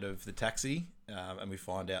stepping out of the taxi, and we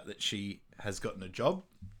find out that she has gotten a job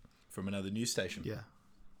from another news station. Yeah.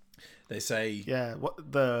 They say... Yeah,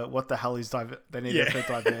 what the hell is they need it for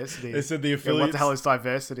diversity. They said the affiliates... Yeah, what the hell is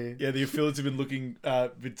diversity? Yeah, the affiliates have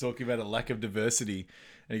been talking about a lack of diversity.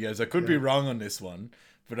 And he goes, "I could be wrong on this one,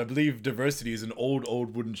 but I believe diversity is an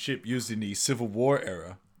old wooden ship used in the Civil War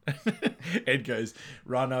era." Ed goes,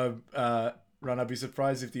 Rana, I'd be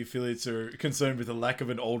surprised if the affiliates are concerned with the lack of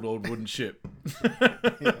an old wooden ship.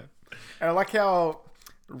 Yeah. And I like how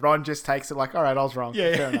Ron just takes it like, all right, I was wrong.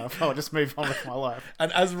 Yeah, Fair enough. I'll just move on with my life.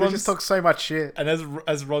 And as They Ron just talk so much shit. and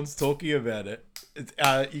as Ron's talking about it,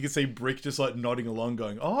 you can see Brick just like nodding along,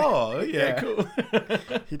 going, "Oh, yeah. Cool."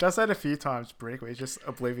 He does that a few times, Brick, where he's just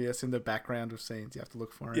oblivious in the background of scenes. You have to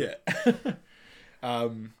look for him.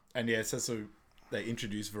 Yeah. And yeah, so they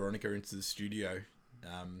introduce Veronica into the studio.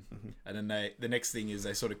 And then the next thing is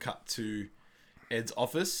they sort of cut to Ed's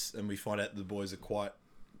office, and we find out the boys are quite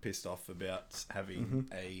pissed off about having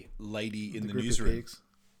a lady in the Group of newsroom. pigs.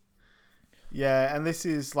 Yeah, and this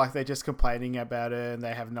is like they're just complaining about it, and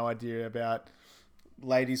they have no idea about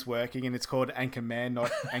ladies working, and it's called Anchorman,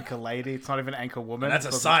 not Anchor Lady. It's not even Anchor Woman. And that's a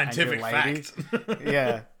it's called scientific Anchor Lady. fact.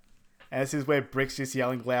 Yeah. And this is where Brick's just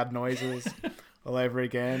yelling loud noises all over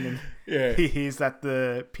again, and Yeah. he hears that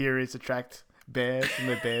the periods attract bears, and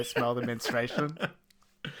the bears smell the menstruation.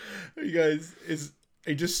 He goes,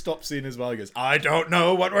 he just stops in as well. He goes, "I don't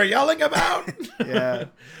know what we're yelling about." Yeah.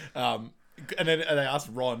 and then they ask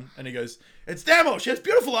Ron, and he goes, "It's Damo. She has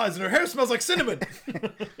beautiful eyes, and her hair smells like cinnamon."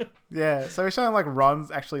 Yeah, so we're showing like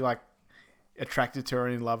Ron's actually like attracted to her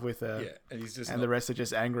and in love with her. Yeah, and he's just and the rest are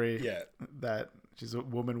just angry. Yeah. That she's a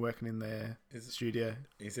woman working in their studio.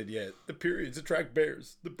 He said, "Yeah, the periods attract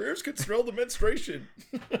bears. The bears can smell the menstruation."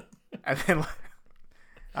 And then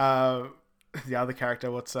the other character,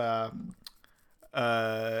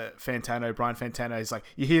 Fantano, Brian Fantano, he's like,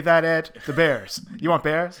 "You hear that, Ed? The bears. You want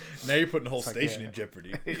bears?" Now you're putting the whole station in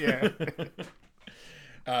jeopardy. Yeah.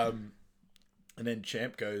 And then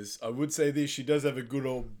Champ goes, "I would say this, she does have a good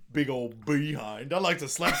old, big old behind. I'd like to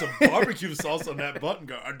slap some barbecue sauce on that butt and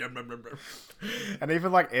go, dum, dum, dum, dum." And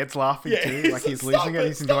even like Ed's laughing too. Like he's Stop losing it.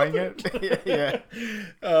 He's enjoying it. Yeah.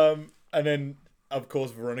 And then, of course,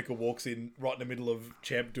 Veronica walks in right in the middle of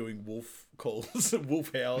Champ doing wolf calls,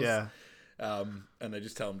 wolf howls. Yeah. And they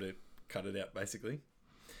just tell him to cut it out, basically.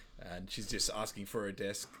 And she's just asking for a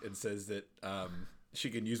desk and says that she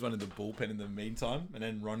can use one in the bullpen in the meantime. And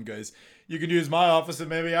then Ron goes, "You can use my office and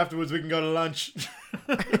maybe afterwards we can go to lunch."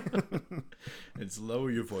 It's lower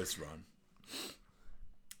your voice, Ron.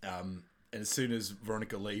 And as soon as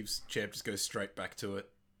Veronica leaves, Champ just goes straight back to it.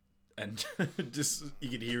 And just, you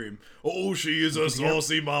can hear him, "Oh, she is a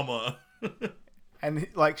saucy mama." And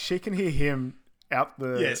like she can hear him out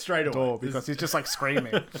the straight away. door because he's just like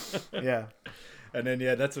screaming. Yeah. And then,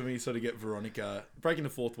 that's when we sort of get Veronica breaking the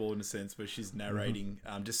fourth wall in a sense, where she's narrating,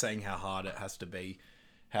 just saying how hard it has to be,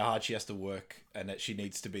 how hard she has to work, and that she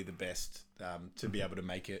needs to be the best to be able to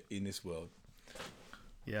make it in this world.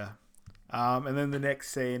 Yeah. And then the next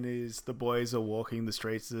scene is the boys are walking the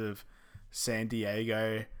streets of San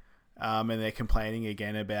Diego, and they're complaining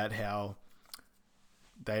again about how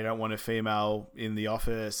they don't want a female in the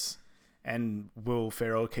office. And Will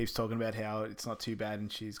Ferrell keeps talking about how it's not too bad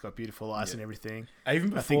and she's got beautiful eyes and everything.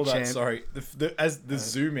 Even before that, sorry, as the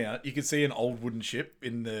zoom out, you can see an old wooden ship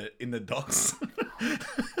in the docks.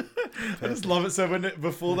 I just love it. So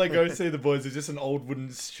before they go see the boys, there's just an old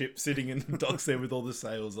wooden ship sitting in the docks there with all the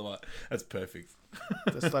sails. I'm like, that's perfect.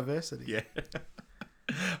 That's diversity. Yeah.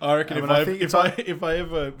 I reckon if I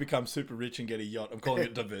ever become super rich and get a yacht, I'm calling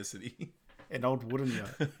it diversity. An old wooden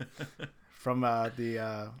yacht from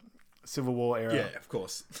the Civil War era. Yeah, of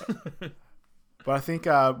course. But I think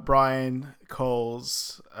Brian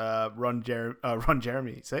calls Ron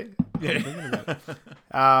Jeremy. See?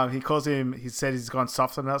 Yeah. He calls him. He said he's gone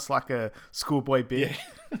soft on us like a schoolboy bitch.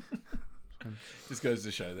 Yeah. Just goes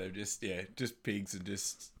to show they're just pigs and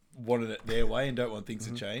just wanted it their way and don't want things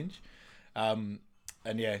to change.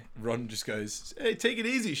 And Ron just goes, "Hey, take it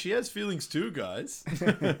easy. She has feelings too, guys."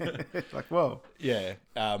 Like, whoa. Yeah.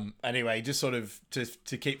 Anyway, just sort of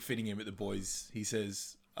to keep fitting in with the boys, he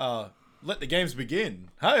says, "Let the games begin.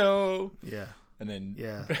 Hi-oh." Yeah. And then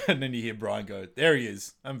Yeah. and then you hear Brian go, "There he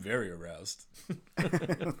is. I'm very aroused."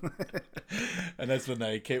 And that's when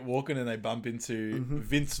they keep walking and they bump into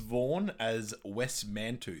Vince Vaughn as Wes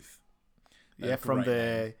Mantooth. Yeah, from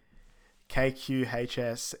the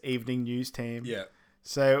KQHS evening news team. Yeah.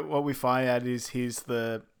 So what we find out is he's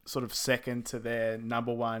the sort of second to their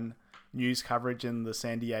number one news coverage in the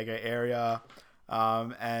San Diego area.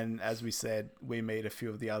 And as we said, we meet a few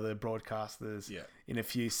of the other broadcasters in a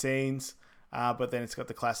few scenes. But then it's got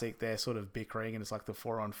the classic, they're sort of bickering and it's like the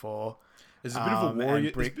 4-on-4. There's a bit of a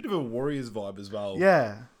there's a bit of a Warriors vibe as well.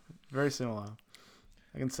 Yeah, very similar.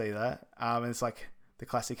 I can see that. And it's like the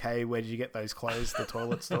classic, "Hey, where did you get those clothes?" The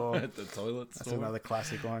toilet store. At the toilet store. That's another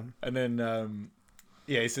classic one. And then,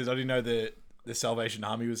 he says, "I didn't know the Salvation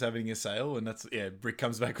Army was having a sale." And that's, Brick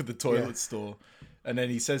comes back with the toilet store. And then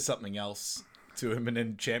he says something else to him. And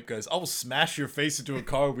then Champ goes, "I will smash your face into a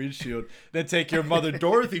car windshield, then take your mother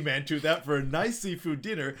Dorothy Mantooth out for a nice seafood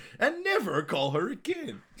dinner and never call her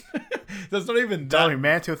again." That's not even that. Dorothy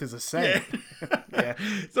Mantooth is a saint. Yeah.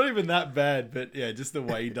 It's not even that bad, but just the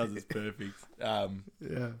way he does it's perfect.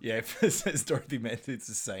 It says Dorothy Mantooth's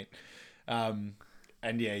a saint.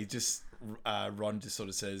 He just Ron just sort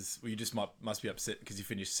of says, "Well, you just must be upset because you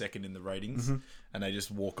finished second in the ratings," and they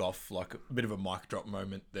just walk off like a bit of a mic drop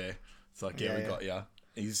moment there. It's like, we got ya.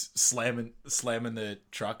 He's slamming the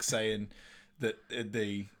truck, saying that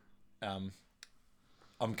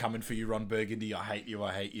 "I'm coming for you, Ron Burgundy. I hate you.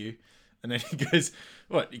 I hate you." And then he goes,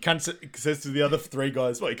 "What? You can't?" Says to the other three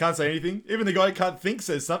guys, "What? You can't say anything? Even the guy who can't think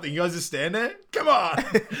says something. You guys just stand there? Come on!"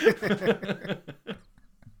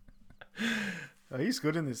 Oh, he's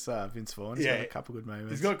good in this, Vince Vaughn. He's got a couple good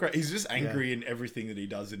moments. He's got great. He's just angry in everything that he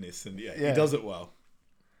does in this, and he does it well.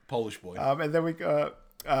 Polish boy. And then we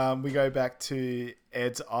go back to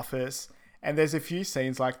Ed's office, and there's a few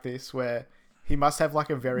scenes like this where he must have like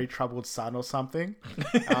a very troubled son or something.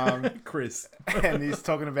 Chris. And he's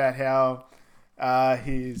talking about how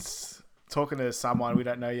he's talking to someone we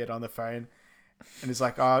don't know yet on the phone. And he's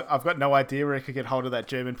like, oh, I've got no idea where I could get hold of that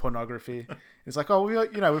German pornography. He's like, oh,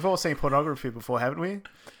 we've all seen pornography before, haven't we? And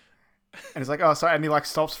he's like, oh, sorry. And he like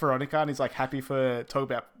stops Veronica and he's like happy for talk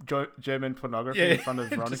about German pornography in front of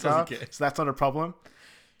Veronica. So that's not a problem.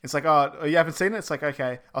 It's like, oh, you haven't seen it? It's like,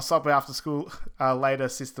 okay, I'll stop by after school later,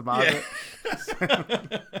 Sister Margaret.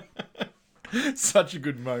 Such a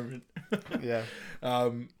good moment. Yeah.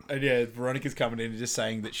 And yeah, Veronica's coming in and just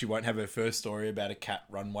saying that she won't have her first story about a cat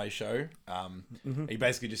runway show. He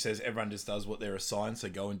basically just says everyone just does what they're assigned, so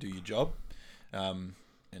go and do your job. And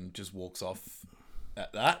just walks off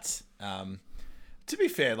at that. To be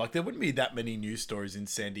fair, like there wouldn't be that many news stories in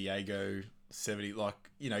San Diego 70. Like,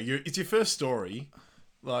 it's your first story.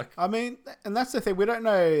 Like, I mean, and that's the thing. We don't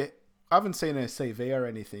know. I haven't seen her CV or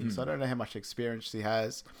anything, so I don't know how much experience she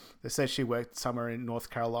has. They said she worked somewhere in North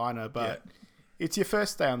Carolina, but it's your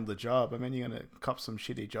first day on the job. I mean, you're going to cop some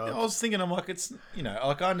shitty jobs. I was thinking, I'm like, it's,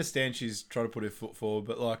 like I understand she's trying to put her foot forward,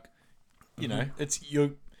 but like, it's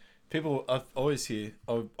your people. I always hear,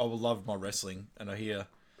 I will love my wrestling, and I hear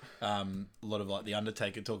a lot of like The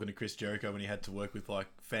Undertaker talking to Chris Jericho when he had to work with like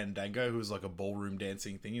Fandango, who was like a ballroom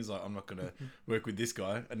dancing thing. He's like, I'm not going to work with this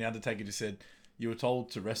guy. And The Undertaker just said, you were told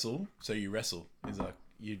to wrestle, so you wrestle. He's like,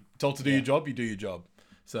 you told to do your job, you do your job.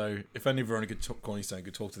 So if only Veronica Cornerstone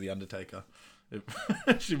could talk to The Undertaker,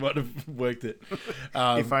 she might have worked it.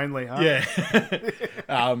 If only, huh?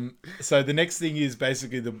 Yeah. So the next thing is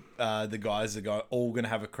basically the guys are all going to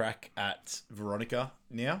have a crack at Veronica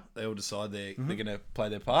now. They all decide they're going to play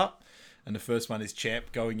their part. And the first one is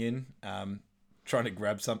Champ going in, trying to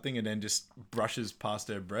grab something and then just brushes past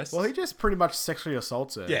her breast. Well, he just pretty much sexually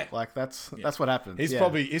assaults her. Yeah. Like that's what happens. He's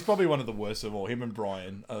probably one of the worst of all. Him and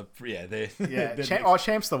Brian. They're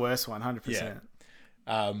Champ's the worst one, 100%.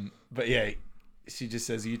 Yeah. But yeah, she just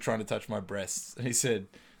says, "Are you trying to touch my breasts?" And he said,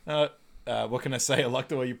 "What can I say? I like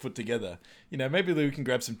the way you put together. Maybe we can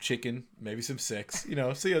grab some chicken, maybe some sex.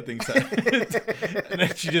 See how things are." And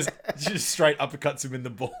then she just straight uppercuts him in the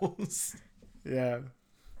balls. Yeah.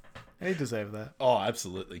 He deserved that. Oh,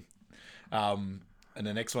 absolutely. And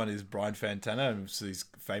the next one is Brian Fantana and his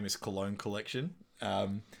famous cologne collection.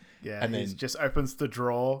 And then he just opens the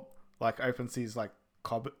drawer, like opens his like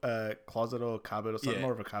closet or cupboard or something,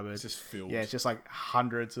 more of a cupboard. It's just filled. Yeah, it's just like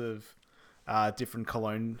hundreds of different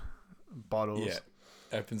cologne bottles. Yeah.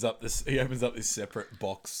 He opens up this separate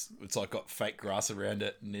box. It's like got fake grass around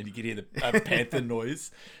it, and then you can hear the panther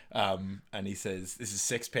noise. And he says, "This is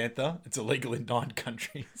Sex Panther. It's illegal in 9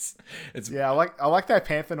 countries." I like that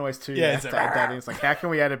panther noise too. Yeah, it's like, how can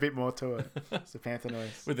we add a bit more to it? It's the panther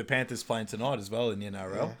noise. With the Panthers playing tonight as well in the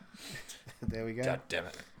NRL. Yeah. There we go. God damn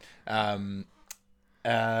it.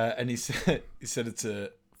 And he said it's a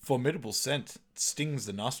formidable scent. It stings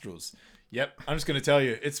the nostrils. Yep, I'm just going to tell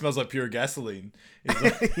you, it smells like pure gasoline.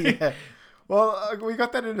 Like, yeah. Well, we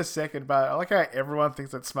got that in a second, but I like how everyone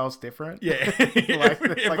thinks it smells different. Yeah.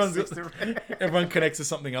 Everyone connects to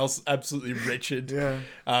something else absolutely wretched. Yeah.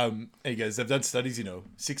 He goes, they've done studies,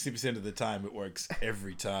 60% of the time it works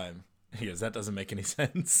every time. He goes, that doesn't make any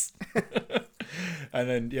sense. And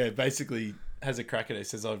then, basically has a crack at it. He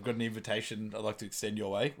says, I've got an invitation I'd like to extend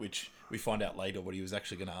your way, which we find out later what he was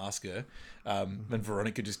actually going to ask her. And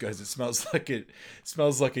Veronica just goes, it smells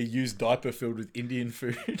like a used diaper filled with Indian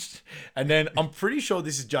food. And then I'm pretty sure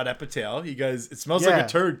this is Judd Apatow. He goes, it smells like a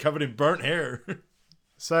turd covered in burnt hair.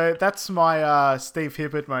 So that's my Steve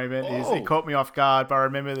Hibbert moment. It caught me off guard, but I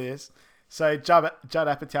remember this. So Judd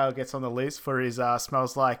Apatow gets on the list for his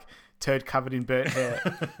smells like turd covered in burnt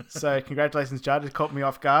hair. So congratulations, Judd. It caught me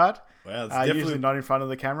off guard. Wow, it's definitely usually not in front of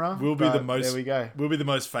the camera. There we go. We'll be the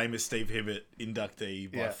most famous Steve Hibbert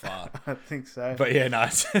inductee by far. I think so. But yeah, no,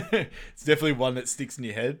 it's definitely one that sticks in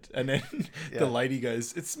your head. And then the lady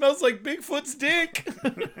goes, "It smells like Bigfoot's dick."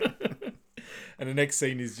 And the next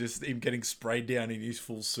scene is just him getting sprayed down in his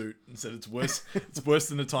full suit, and said it's worse. It's worse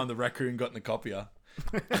than the time the raccoon got in the copier.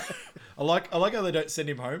 I like how they don't send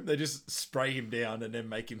him home. They just spray him down and then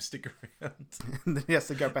make him stick around. And then he has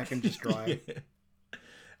to go back and just dry. Yeah.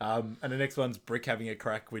 And the next one's Brick having a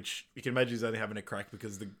crack, which you can imagine he's only having a crack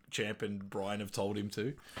because the Champ and Brian have told him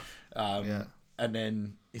to. And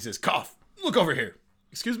then he says, "Cough, look over here.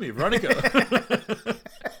 Excuse me, Veronica.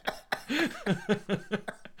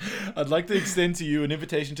 I'd like to extend to you an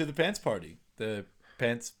invitation to the pants party. The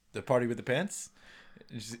party with the pants."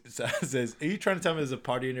 She says, "Are you trying to tell me there's a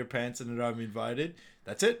party in your pants and that I'm invited?"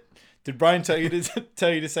 That's it. Did Brian tell you to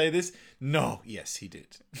say this? No. Yes, he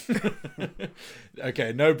did.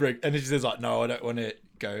 Okay, no brick. And then she says, like, no, I don't want to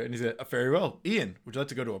go. And he said, very well. Ian, would you like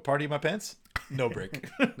to go to a party in my pants? No brick.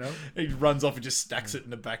 No. He runs off and just stacks it in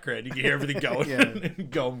the background. You can hear everything going and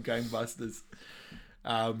going gangbusters.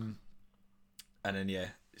 And then,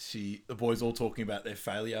 the boys all talking about their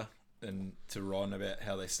failure and to Ron about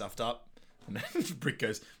how they stuffed up. And then Brick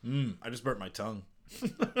goes, I just burnt my tongue.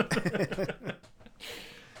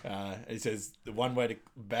 He says the one way to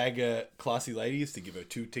bag a classy lady is to give her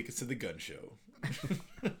 2 tickets to the gun show.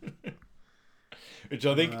 Which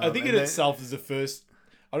I think in itself is the first.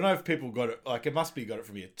 I don't know if people got it. Like, it must be got it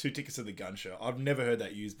from here. 2 tickets to the gun show. I've never heard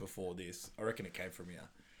that used before this. I reckon it came from here.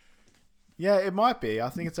 Yeah, it might be. I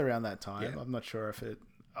think it's around that time. Yeah. I'm not sure if it.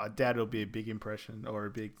 I doubt it'll be a big impression or a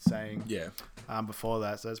big saying. Yeah. Before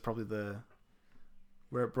that, so that's probably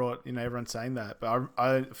where it brought, everyone saying that. But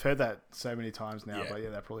I've heard that so many times now. Yeah.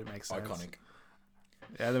 But that probably makes sense. Iconic.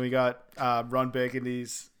 Yeah. Then we got Ron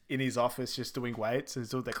Burgundy's in his office just doing weights. And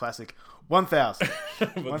he's doing the classic 1,000,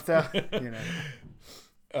 1,000.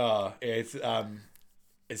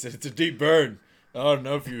 It's a deep burn. I don't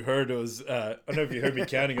know if you heard I don't know if you heard me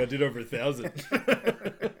counting. I did over 1,000.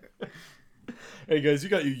 Hey guys, you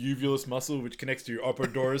got your uvulus muscle, which connects to your upper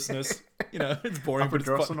dorsal. It's boring, Upper but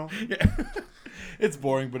dorsal? it's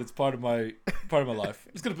boring, but it's part of my life.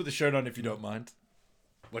 I'm just gonna put the shirt on if you don't mind.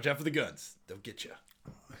 Watch out for the guns; they'll get you.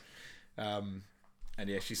 And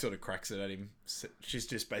she sort of cracks it at him. She's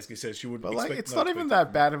just basically says she wouldn't. But it's not even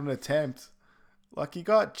that bad of an attempt. Like, you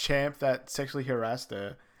got Champ that sexually harassed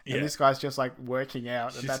her. And this guy's just like working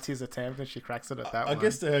out, and that's his attempt, and she cracks it at that one. I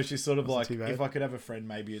guess to her, she's sort of like, too bad. if I could have a friend,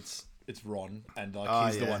 maybe it's Ron, and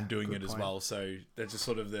he's the one doing it as point. well. So that's just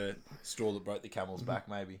sort of the straw that broke the camel's back,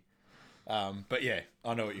 maybe. But yeah,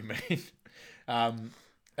 I know what you mean. And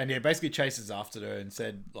basically chases after her and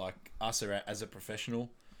said, like, ask her out as a professional.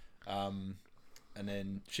 And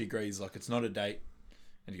then she agrees, like, it's not a date.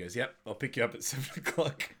 And he goes, yep, I'll pick you up at 7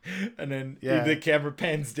 o'clock. And then the camera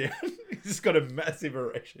pans down. He's just got a massive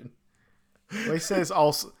erection. Well, he says,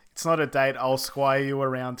 it's not a date, I'll squire you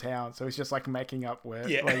around town. So he's just like making up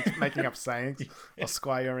words, like making up sayings. I'll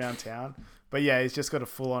squire you around town. But yeah, he's just got a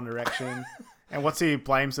full-on erection. And he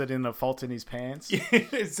blames it in a fault in his pants.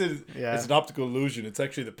 It's an optical illusion. It's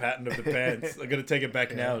actually the pattern of the pants. I got to take it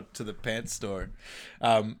back now to the pants store.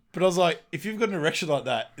 But I was like, if you've got an erection like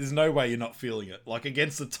that, there's no way you're not feeling it. Like,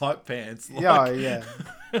 against the tight pants. Like, yeah.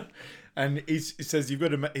 And he says, you've got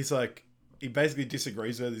to, he's like, he basically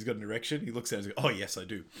disagrees with her. He's got an erection. He looks at her and goes, oh, yes, I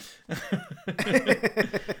do.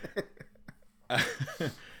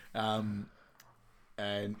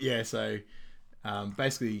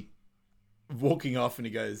 Basically walking off, and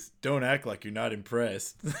he goes, don't act like you're not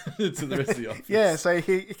impressed to the rest of the office. Yeah, so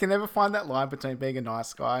he can never find that line between being a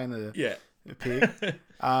nice guy and a pig.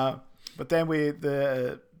 But then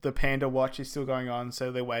the panda watch is still going on,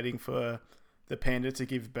 so they're waiting for the panda to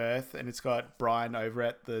give birth, and it's got Brian over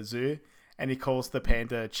at the zoo, and he calls the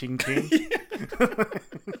panda Ching King. He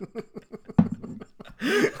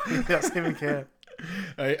doesn't even care.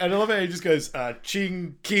 And I love how he just goes,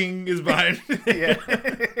 Ching King is mine. Yeah.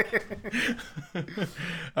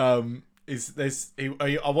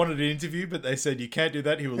 I wanted an interview, but they said you can't do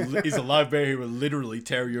that. He's a live bear. He will literally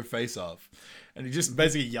tear your face off. And he's just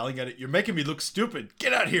basically yelling at it. You're making me look stupid.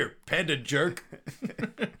 Get out here, panda jerk.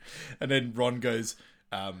 And then Ron goes,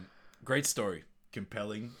 great story,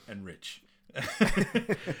 compelling and rich.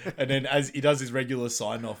 And then as he does his regular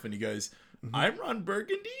sign off, and he goes, I'm Ron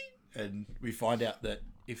Burgundy. And we find out that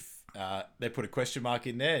if they put a question mark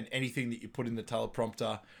in there, and anything that you put in the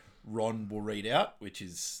teleprompter, Ron will read out, which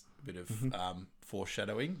is a bit of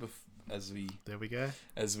foreshadowing as we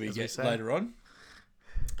get later on.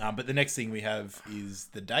 But the next thing we have is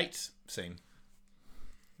the date scene.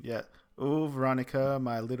 Yeah. Ooh, Veronica,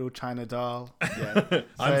 my little China doll. Yeah. So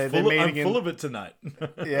I'm full of it tonight.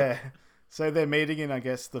 Yeah. So they're meeting in, I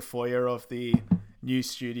guess, the foyer of the new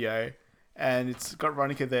studio. And it's got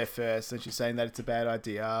Veronica there first, and she's saying that it's a bad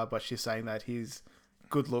idea, but she's saying that he's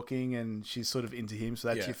good looking and she's sort of into him. So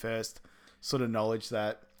that's your first sort of knowledge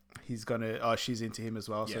that she's into him as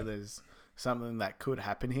well. Yeah. So there's something that could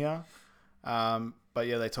happen here. But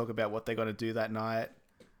yeah, they talk about what they're going to do that night.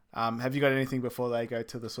 Have you got anything before they go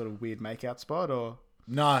to the sort of weird makeout spot, or?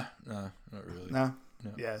 No, not really. No.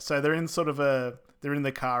 Yeah. So they're in they're in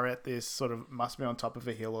the car at this sort of, must be on top of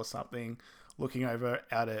a hill or something, looking over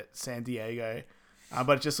out at San Diego.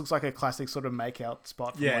 But it just looks like a classic sort of makeout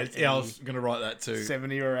spot. From I was going to write that too.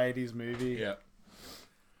 70s or 80s movie. Yeah.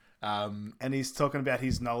 And he's talking about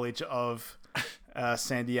his knowledge of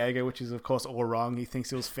San Diego, which is, of course, all wrong. He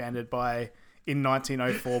thinks it was founded by in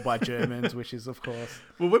 1904 by Germans, which is of course.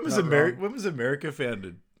 Well, when was not America? wrong. When was America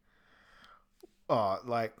founded? Oh,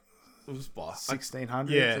 like It was 1600s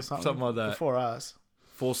yeah, or something. something like that. Before us.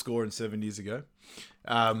 70 years ago.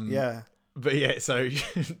 Yeah. But yeah, so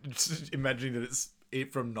just imagining that it's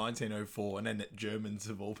from 1904 and then that Germans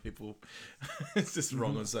of all people, it's just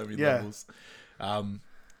wrong on so many Yeah. levels. And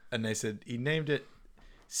they said he named it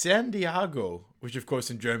San Diego, which of course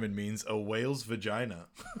in German means a whale's vagina,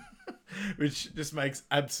 which just makes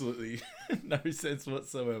absolutely no sense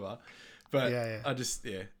whatsoever. But I just,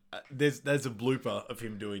 there's a blooper of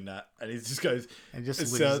him doing that, and he just goes, And just it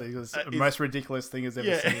loses. sounds- The most ridiculous thing he's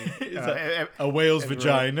ever seen. it's like, a whale's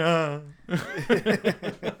vagina.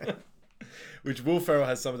 Which Will Ferrell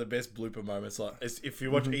has some of the best blooper moments. Like if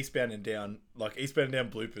you watch Eastbound and Down, like Eastbound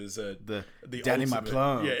and Down bloopers are the down in my ultimate.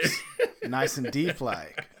 plums. Yeah. Nice and deep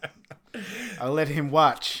like. I let him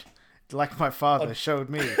watch like my father showed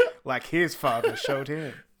me, like his father showed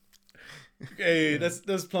him. Hey,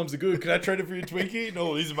 those plums are good. Can I trade it for your Twinkie?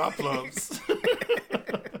 No, these are my plums.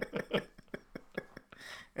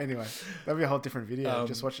 Anyway, that'd be a whole different video.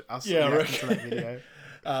 Just watch us yeah, reacting to right. that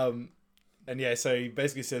video. And yeah, so he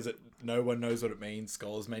basically says that no one knows what it means.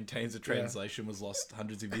 Scholars maintains the translation was lost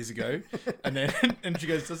hundreds of years ago. And then and she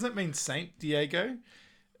goes, doesn't that mean Saint Diego?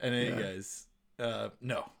 And then he goes,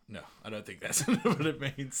 no, I don't think that's what it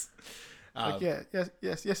means. Like,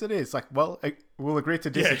 yes, it is. Like, well, we'll agree to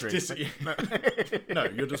disagree. No,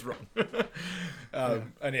 you're just wrong.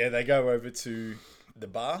 And yeah, they go over to the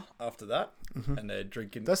bar after that, and they're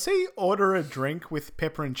drinking. Does he order a drink with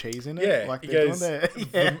pepper and cheese in it? Yeah, like he they're goes doing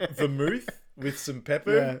there. vermouth with some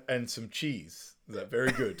pepper and some cheese. Is that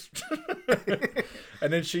very good?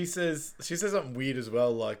 And then she says something weird as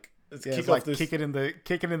well, like Kick it in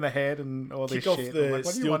the head and all this kick off shit. the Like,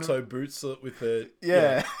 what do you steel want toe boots with the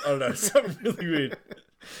Yeah. I don't know, something really weird.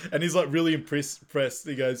 And he's like really impressed.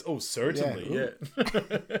 He goes, "Oh, certainly, yeah."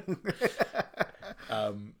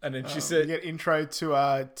 And then she We said, get intro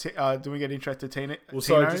to do we get intro to Tina? "Well,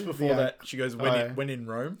 sorry, Tino? just before that, she goes, when in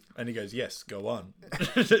Rome," and he goes, "Yes, go on."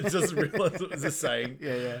 Doesn't realize it was a saying.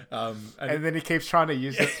 Yeah. And then he keeps trying to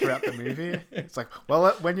use it throughout the movie. It's like,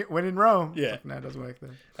 well, when in Rome. Yeah. Like, no, it doesn't work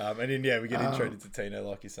there. And then we get introed to Tino,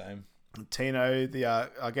 like you're saying. Tino,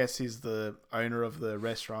 I guess he's the owner of the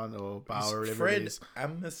restaurant or bar or whatever it is.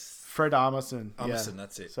 Fred Armisen. Armisen,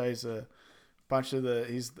 that's it. So he's a bunch of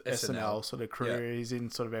he's the SNL sort of crew. Yeah. He's in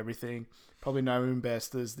sort of everything. Probably know him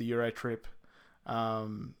best as the Euro Trip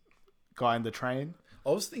guy in the train. I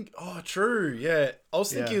was thinking, true, yeah. I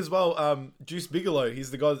was thinking as well, Juice Bigelow,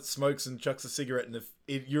 he's the guy that smokes and chucks a cigarette in the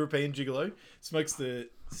European gigolo, smokes the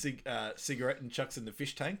cigarette and chucks in the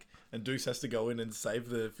fish tank, and Deuce has to go in and save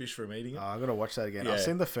the fish from eating it. Oh, I gotta watch that again. Yeah. I've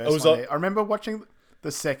seen the It first was one. I remember watching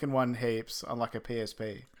the second one heaps on like a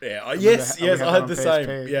PSP. Yeah, we yes, had I it had on the PSP,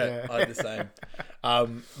 same. Yeah, yeah. I had the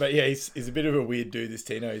same. But yeah, he's a bit of a weird dude, this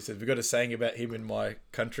Tino. He says, we've got a saying about him in my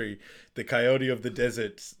country, the coyote of the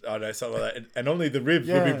desert, I don't know, something like that. And only the ribs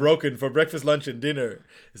will be broken for breakfast, lunch, and dinner.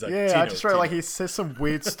 He's like, Yeah, Tino, I just wrote Tino. like he says some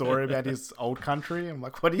weird story about his old country. I'm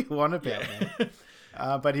like, what do you want about,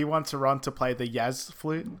 man? But he wants Ron to play the Yaz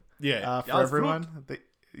flute. Yeah, for everyone, the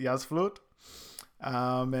Yaz flute.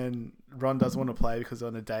 And Ron doesn't want to play because they're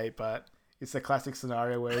on a date, but it's a classic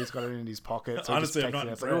scenario where he's got it in his pocket. So Honestly, he I'm just not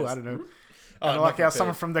takes it out. It's like, impressed. I don't know. Oh, And I like not how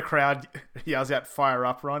someone prepared. from the crowd yells out "Fire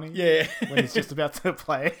up, Ronnie!" Yeah. when he's just about to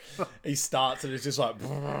play. He starts and it's just like,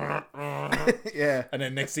 Yeah, and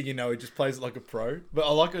then next thing you know, he just plays it like a pro. But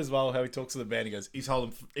I like it as well how he talks to the band. He goes, he's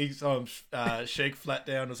Harlem Shake flat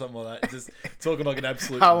down or something like that. Just talking like an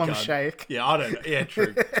absolute Harlem gun. Shake. Yeah, I don't know. Yeah,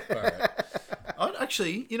 true. All right.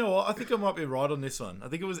 Actually, you know what? I think I might be right on this one. I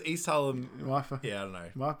think it was East Harlem. Yeah, I don't know.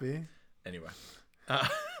 Might be. Anyway,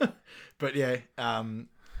 but yeah,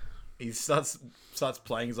 he starts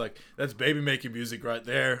playing. He's like, "That's baby making music right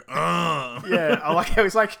there." Yeah, I like how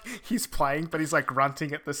he's playing, but he's like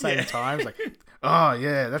grunting at the same time. He's like, "Oh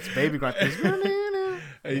yeah, that's baby grunt." And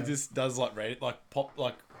he just does like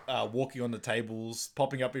walking on the tables,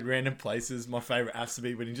 popping up in random places. My favorite has to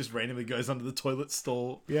be when he just randomly goes under the toilet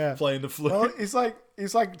stall, playing the flute. Well, he's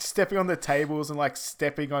like stepping on the tables and like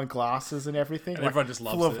stepping on glasses and everything. And like, everyone just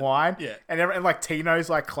loves full of it. wine. Yeah. And like Tino's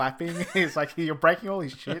like clapping. He's like, "You're breaking all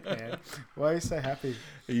his shit, man. Why are you so happy?"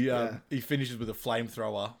 He finishes with a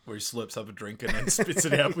flamethrower where he slurps up a drink and then spits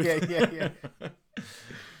it out with. yeah.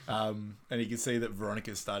 And you can see that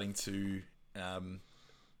Veronica's starting to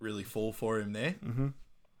really fall for him there. Mm-hmm.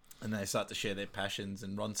 And they start to share their passions.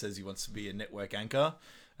 And Ron says he wants to be a network anchor,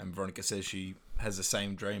 and Veronica says she has the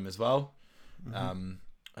same dream as well. Mm-hmm.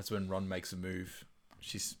 That's when Ron makes a move.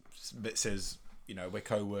 She says, "You know, we're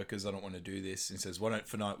co-workers. I don't want to do this." And says, "Why don't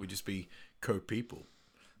for night we just be co-people.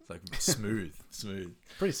 It's like smooth.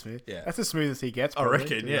 Pretty smooth. Yeah. That's as smooth as he gets, I probably,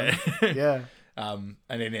 reckon, to be yeah. honest. Yeah. And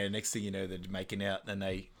then next thing you know, they're making out, and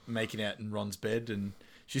they making out in Ron's bed, and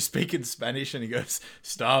she's speaking Spanish, and he goes,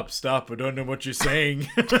 "Stop! I don't know what you're saying."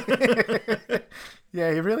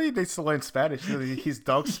 Yeah, he really needs to learn Spanish. His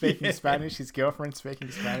dog's speaking Spanish, his girlfriend's speaking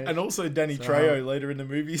Spanish. And also Danny Trejo later in the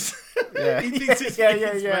movies. Yeah. He thinks he's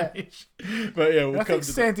speaking Spanish. But yeah, I think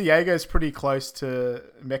San Diego's pretty close to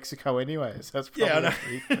Mexico anyway, so that's probably Yeah, I know.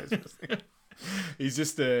 pretty close. he's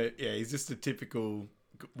just a typical.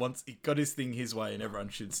 Once he got his thing his way, and everyone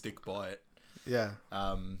should stick by it. Yeah.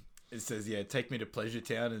 It says, "Yeah, take me to Pleasure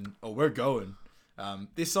Town," and we're going.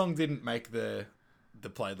 This song didn't make the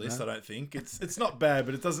playlist. No. I don't think it's not bad,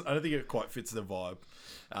 but it doesn't. I don't think it quite fits the vibe.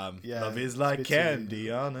 Love is like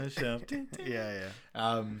candy on a shelf. Yeah.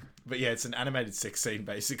 But yeah, it's an animated sex scene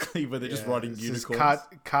basically, where they're just riding it's unicorns,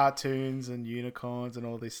 just cartoons and unicorns and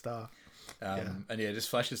all this stuff. And yeah, just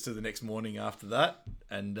flashes to the next morning after that,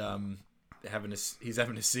 and he's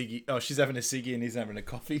having a ciggy. Oh, she's having a ciggy, and he's having a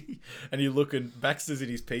coffee. And you look, and Baxter's in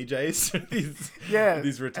his PJs, with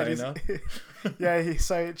his retainer.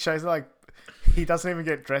 So it shows like he doesn't even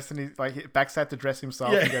get dressed, and Baxter had to dress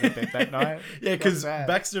himself and go to bed that night. Yeah, because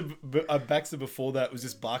Baxter before that was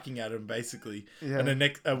just barking at him basically, and then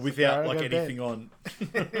without like anything on.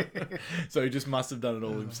 So he just must have done it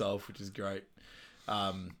all himself, which is great.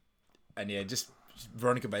 And yeah, just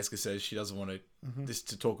Veronica basically says she doesn't want this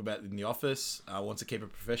to talk about in the office. Wants to keep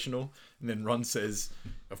it professional. And then Ron says,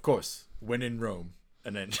 "Of course, when in Rome."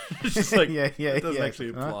 And then it's just like, it doesn't actually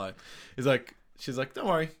apply. She's like, "Don't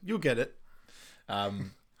worry, you'll get it."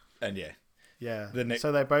 And yeah.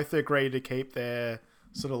 So they both agree to keep their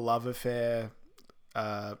sort of love affair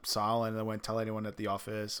silent, and they won't tell anyone at the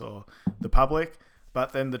office or the public.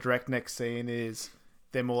 But then the direct next scene is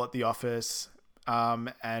them all at the office.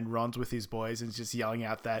 And Ron's with his boys and he's just yelling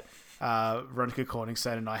out that Veronica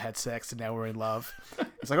Corningstone and I had sex and now we're in love.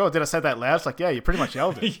 It's like, oh, did I say that loud? It's like, yeah, you pretty much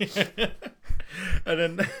yelled it. And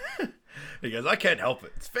then he goes, I can't help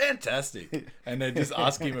it. It's fantastic. And they just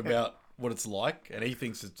ask him about what it's like, and he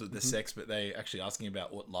thinks it's the sex, but they actually asking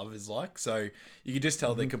about what love is like. So you can just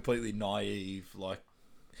tell they're completely naive, like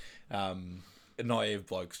naive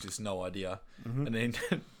blokes, just no idea. And then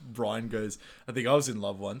Brian goes, I think I was in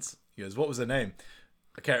love once. He goes, what was her name?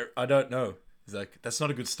 I don't know. He's like, that's not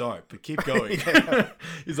a good start, but keep going.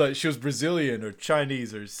 He's like, she was Brazilian or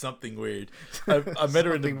Chinese or something weird. I met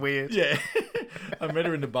her in the weird. Yeah. I met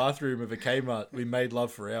her in the bathroom of a Kmart. We made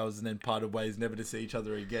love for hours and then parted ways, never to see each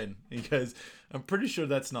other again. He goes, I'm pretty sure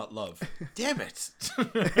that's not love. Damn it.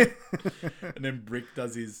 And then Brick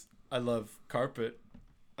does his, I love carpet.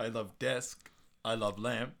 I love desk. I love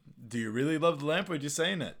lamp. Do you really love the lamp or are you just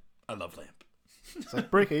saying that? I love lamp. It's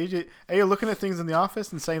like, Brick, are you looking at things in the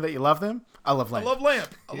office and saying that you love them? I love lamp. I love lamp.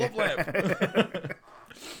 I love lamp.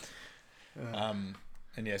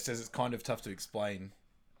 And yeah, it says it's kind of tough to explain.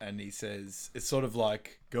 And he says, it's sort of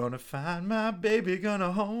like, gonna find my baby,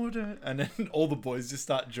 gonna hold her. And then all the boys just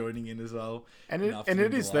start joining in as well. And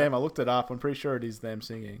it is them. I looked it up. I'm pretty sure it is them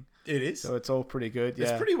singing. It is. So it's all pretty good. Yeah.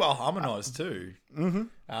 It's pretty well harmonized too.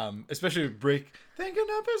 Especially with Brick. Thinking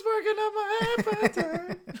up is working up my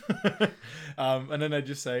appetite. And then they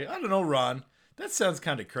just say, I don't know, Ron. That sounds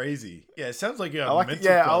kind of crazy. Yeah, it sounds like you have a mental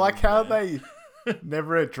problem. I like how they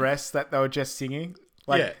never addressed that they were just singing.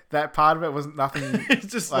 That part of it wasn't nothing. It's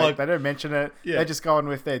just like they don't mention it. Yeah. They just go on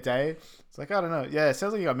with their day. It's like, I don't know. Yeah, it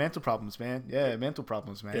sounds like you got mental problems, man. Yeah, mental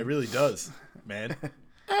problems, man. It really does, man.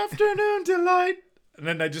 Afternoon delight. And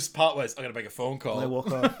then they just part ways. I gotta make a phone call. And they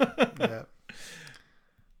walk off.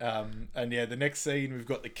 Yeah. And yeah, the next scene we've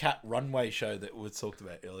got the cat runway show that we talked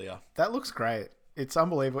about earlier. That looks great. It's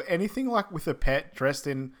unbelievable. Anything like with a pet dressed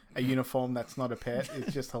in a uniform that's not a pet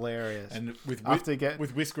is just hilarious. And with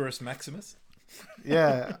Whiskerous Maximus.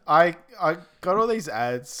 Yeah, I got all these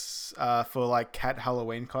ads for like cat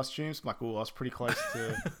Halloween costumes. I'm like, oh, I was pretty close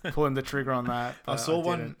to pulling the trigger on that. I saw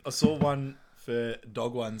one for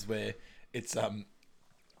dog ones where it's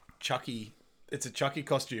Chucky. It's a Chucky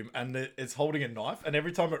costume and it's holding a knife, and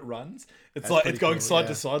every time it runs, it's going side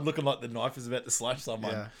to side, looking like the knife is about to slash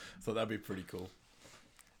someone. Yeah. So that'd be pretty cool.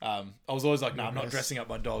 I was always like, no, I'm not dressing up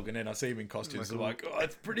my dog, and then I see him in costumes. I'm like, oh,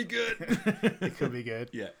 it's pretty good. It could be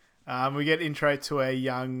good. Yeah. We get intro to a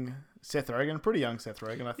young Seth Rogen, pretty young Seth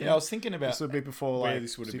Rogen, I think. Yeah, I was thinking about this would be before like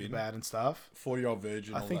this would have been Superbad and stuff. 40-Year-Old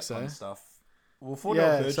Virgin, I think so. Kind of stuff. Well,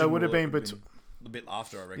 40-Year-Old Virgin. So it would have been a bit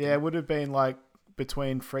after, I reckon. Yeah, it would have been like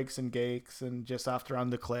between Freaks and Geeks and just after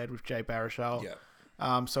Undeclared with Jay Baruchel.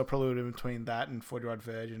 Yeah. So probably would have been between that and 40-Year-Old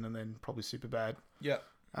Virgin, and then probably Superbad. Yeah.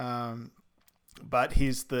 But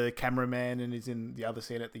he's the cameraman, and he's in the other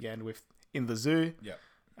scene at the end with in the zoo. Yeah.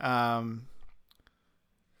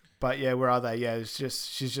 But yeah, where are they? Yeah,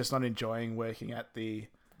 she's just not enjoying working at the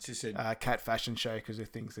She said, cat fashion show because she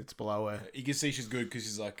thinks it's below her. you can see she's good because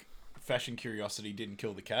she's like, fashion curiosity didn't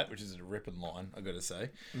kill the cat, which is a ripping line, I gotta say.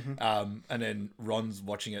 And then Ron's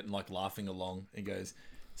watching it and like laughing along and goes,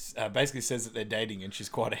 basically says that they're dating and she's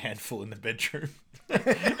quite a handful in the bedroom.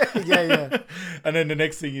 Yeah. And then the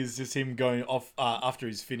next thing is just him going off after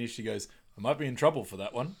he's finished. He goes, I might be in trouble for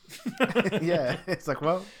that one. Yeah, it's like,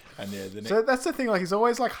 well, And yeah, so that's the thing. Like, he's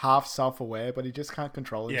always like half self-aware, but he just can't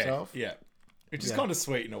control himself. Yeah, which is kind of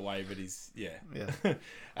sweet in a way, but he's Yeah.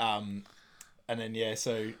 And then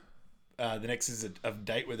so the next is a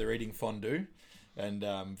date where they're eating fondue, and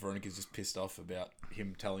Veronica's just pissed off about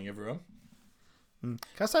him telling everyone. Can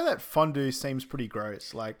I say that fondue seems pretty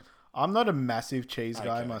gross? Like, I'm not a massive cheese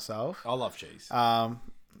guy myself. I love cheese.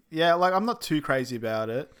 Yeah, like I'm not too crazy about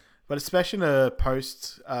it, but especially in a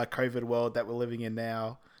post-COVID world that we're living in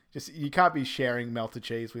now, just you can't be sharing melted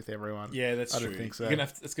cheese with everyone. Yeah, that's true. I don't think so.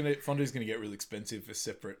 Fondue's gonna get really expensive for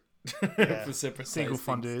separate for separate single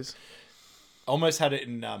tastings. fondues. Almost had it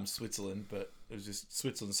in Switzerland, but it was just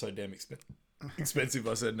Switzerland's so damn expensive.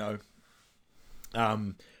 I said no.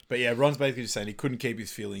 But yeah, Ron's basically just saying he couldn't keep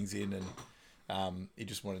his feelings in, and he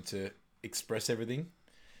just wanted to express everything.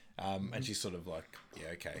 And she's sort of like, yeah,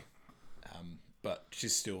 okay. But she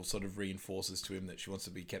still sort of reinforces to him that she wants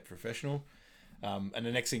to be kept professional. And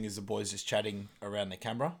the next thing is the boys just chatting around the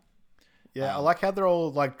camera. Yeah, I like how they're all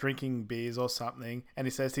like drinking beers or something, and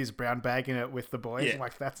he says he's brown bagging it with the boys. Yeah. I'm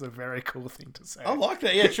like, that's a very cool thing to say. I like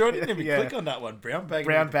that. Yeah, sure. I didn't even click on that one. Brown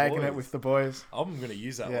bagging it with the boys. I'm going to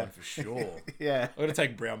use that one for sure. Yeah. I'm going to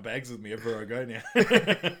take brown bags with me everywhere I go now.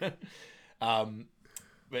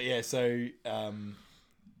 But yeah, so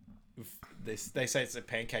they say it's a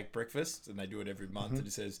pancake breakfast, and they do it every month. And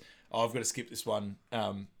it says, "Oh, I've got to skip this one.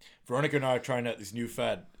 Veronica and I are trying out this new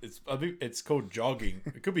fad. It's called jogging.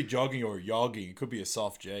 It could be jogging or yogging. It could be a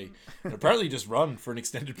soft J. And apparently, just run for an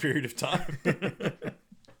extended period of time."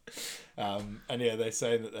 And yeah, they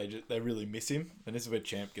say that they really miss him, and this is where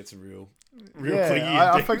Champ gets a real clingy.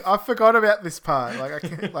 I forgot about this part. Like, I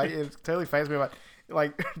can't, like it totally fazed me.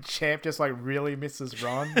 Like Champ just like really misses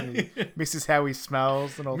Ron. And he misses how he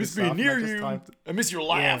smells and all this stuff. I miss being near you. I miss your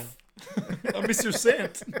laugh. Yeah. I miss your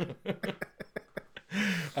scent.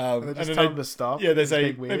 And they just tell him to stop. Yeah, they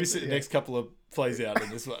say maybe sit the next couple of plays out in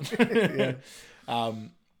this one. Yeah.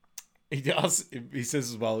 He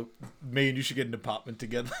says as well, me and you should get an apartment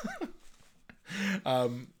together.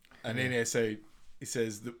 And then so he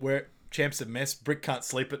says that where Champ's a mess, Brick can't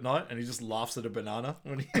sleep at night, and he just laughs at a banana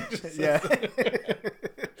when he just says that.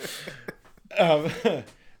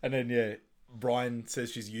 And then Brian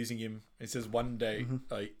says she's using him. He says one day,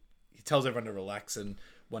 like, he tells everyone to relax, and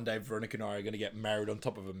one day Veronica and I are going to get married on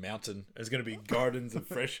top of a mountain. There's going to be gardens of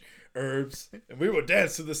fresh herbs, and we will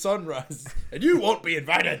dance to the sunrise, and you won't be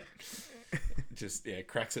invited. Just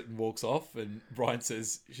cracks it and walks off. And Brian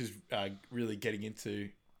says she's really getting into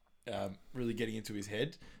his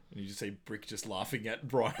head, and you just see Brick just laughing at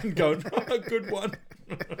Brian, going, "Oh, good one."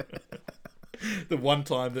 The one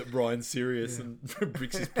time that Brian's serious and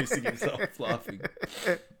Brick's just pissing himself laughing.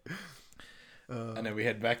 And then we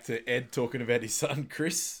head back to Ed talking about his son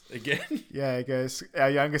Chris again. Yeah, he goes, our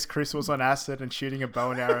youngest Chris was on acid and shooting a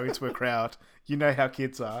bow and arrow into a crowd. You know how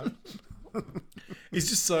kids are. He's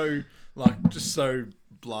just so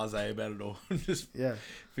blasé about it all. Just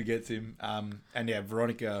forgets him. And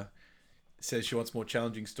Veronica says she wants more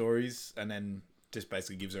challenging stories, and then just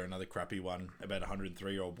basically gives her another crappy one about a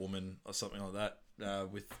 103-year-old woman or something like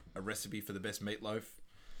that, with a recipe for the best meatloaf.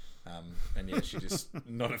 And she's just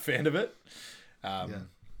not a fan of it. I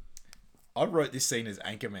wrote this scene as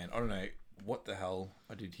Anchorman. I don't know what the hell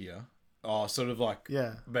I did here. Oh, sort of like,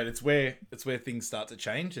 but it's where things start to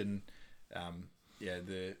change, and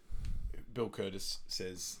the Bill Curtis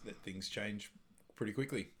says that things change pretty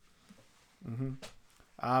quickly.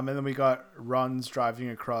 And then we got Ron's driving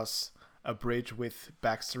across a bridge with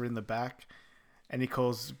Baxter in the back, and he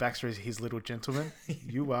calls Baxter his little gentleman.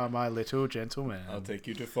 You are my little gentleman. I'll take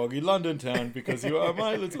you to foggy London town because you are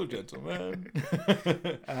my little gentleman.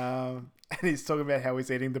 And he's talking about how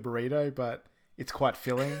he's eating the burrito, but it's quite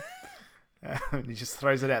filling. And he just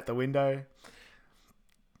throws it out the window,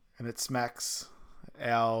 and it smacks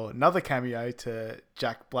another cameo to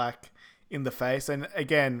Jack Black in the face. And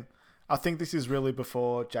again, I think this is really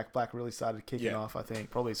before Jack Black really started kicking off. I think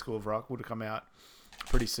probably School of Rock would have come out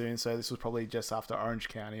pretty soon, so this was probably just after Orange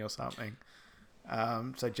County or something.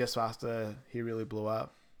 So just after he really blew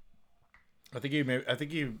up. I think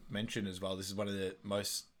you mentioned as well, this is one of the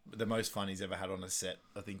most the most fun he's ever had on a set,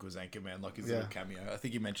 I think, was Anchorman, like his little cameo. I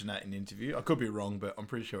think he mentioned that in an interview. I could be wrong, but I'm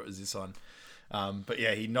pretty sure it was this one. But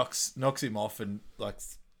yeah, he knocks him off and like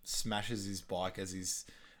smashes his bike as he's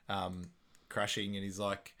crashing, and he's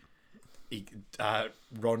like,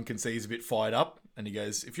 Ron can see he's a bit fired up, and he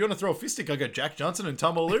goes, "If you want to throw a fist stick, I got Jack Johnson and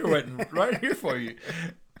Tom O'Leary waiting right here for you."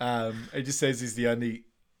 He just says he's the only,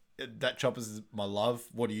 that Chopper's my love.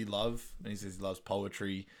 What do you love? And he says he loves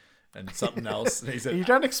poetry and something else. And he said, you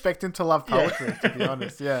don't expect him to love poetry, to be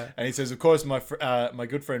honest. Yeah. And he says, of course, my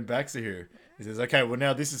good friend Baxter here. He says, okay, well,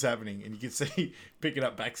 now this is happening. And you can see picking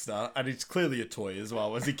up Baxter, and it's clearly a toy as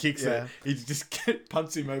well. As he kicks it, he just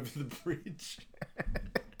punts him over the bridge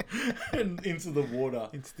and into the water.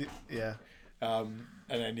 And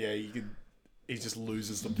then, he just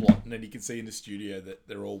loses the plot. And then you can see in the studio that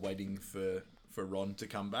they're all waiting for Ron to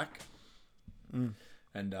come back.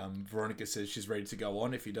 And Veronica says she's ready to go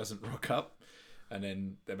on if he doesn't rock up. And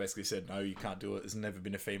then they basically said, no, you can't do it. There's never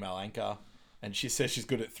been a female anchor. And she says she's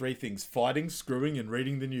good at 3 things: fighting, screwing, and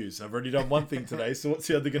reading the news. I've already done one thing today, so what's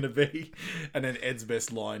the other going to be? And then Ed's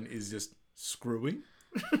best line is just screwing.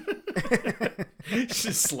 She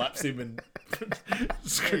just slaps him and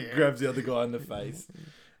grabs the other guy in the face.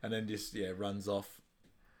 And then just, runs off.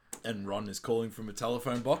 And Ron is calling from a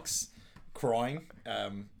telephone box, crying.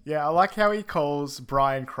 I like how he calls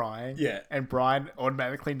Brian crying. Yeah. And Brian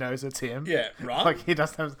automatically knows it's him. Yeah, Ron? Like he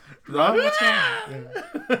doesn't have... Ron, what's going on?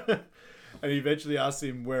 Yeah. And he eventually asks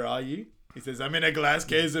him, where are you? He says, I'm in a glass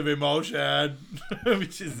case of emotion,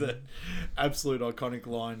 which is an absolute iconic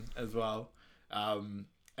line as well. And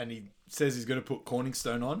he says he's going to put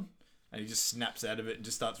Corningstone on, and he just snaps out of it and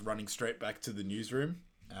just starts running straight back to the newsroom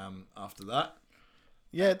after that.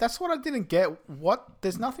 Yeah, that's what I didn't get.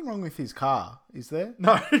 There's nothing wrong with his car, is there?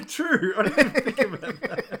 No, true. I didn't even think about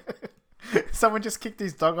that. Someone just kicked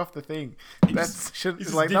his dog off the thing. He just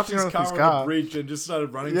ditched nothing his wrong with car his on car. the bridge and just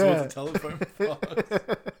started running towards the telephone box.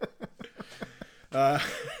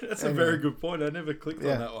 That's a very good point. I never clicked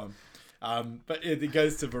on that one. But it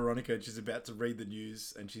goes to Veronica, and she's about to read the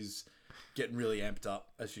news, and she's getting really amped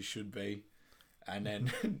up, as she should be. And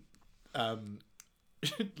then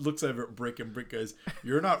she looks over at Brick, and Brick goes,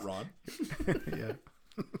 "You're not Ron." Yeah.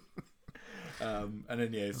 And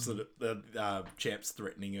then sort of the Champ's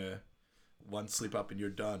threatening her. One slip up and you're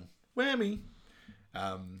done. Whammy.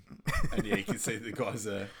 And you can see the guys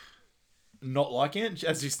are not liking it.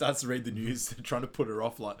 As she starts to read the news, they're trying to put her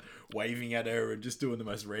off, like waving at her and just doing the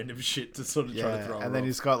most random shit to sort of try to throw her and then off.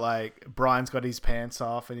 he's got like, Brian's got his pants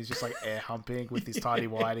off and he's just like air humping with his tiny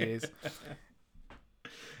white ears.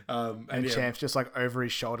 And Champ's just like over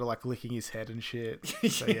his shoulder, like licking his head and shit.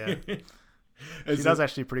 So yeah. He does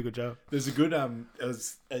actually a pretty good job. There's a good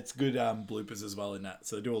it's good bloopers as well in that.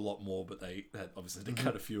 So they do a lot more, but they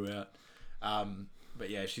cut a few out.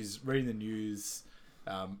 But yeah, she's reading the news.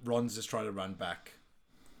 Ron's just trying to run back,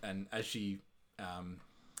 and as she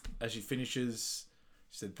finishes,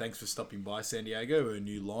 she said, "Thanks for stopping by, San Diego." Her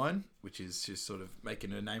new line, which is just sort of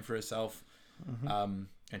making a name for herself.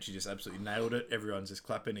 And she just absolutely nailed it. Everyone's just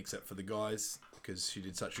clapping except for the guys because she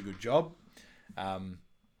did such a good job.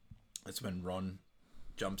 That's when Ron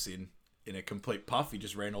jumps in a complete puff. He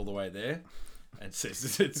just ran all the way there and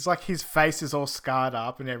says it's like his face is all scarred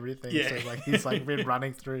up and everything. Yeah. So like he's like been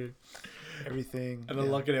running through everything. And I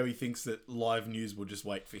like it how he thinks that live news will just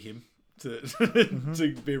wait for him to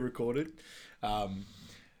to be recorded. And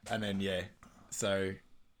then so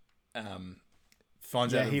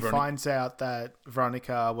finds out he finds out that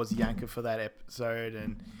Veronica was the anchor for that episode,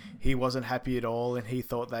 and he wasn't happy at all, and he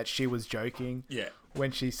thought that she was joking. Yeah.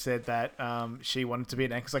 When she said that she wanted to be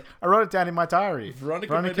an anchor, it's like, I wrote it down in my diary.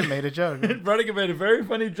 Veronica made a joke. Veronica made a very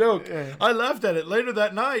funny joke. Yeah. I laughed at it later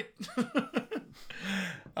that night. And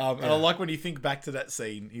I like when you think back to that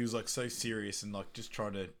scene, he was like so serious and like just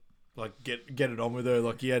trying to like get it on with her.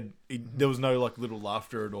 Like there was no like little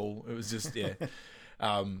laughter at all. It was just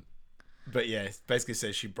but yeah, basically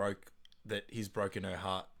says he's broken her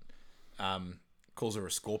heart. Calls her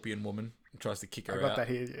a scorpion woman and tries to kick her out. I got that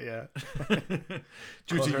here, yeah.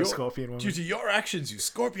 Due to your actions, you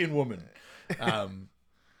scorpion woman. And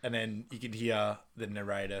then you can hear the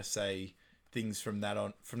narrator say things from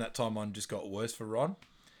that time on just got worse for Ron.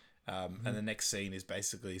 And the next scene is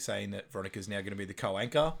basically saying that Veronica's now going to be the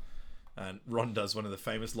co-anchor. And Ron does one of the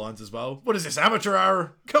famous lines as well. What is this, amateur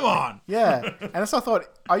hour? Come on! Yeah, and that's what I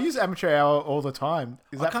thought. I use amateur hour all the time.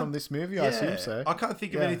 Is that from this movie? I assume so. I can't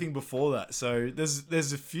think of anything before that. So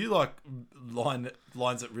there's a few like lines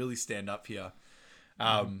that really stand up here.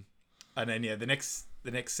 And then the next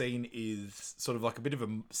the next scene is sort of like a bit of a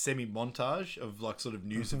semi-montage of like sort of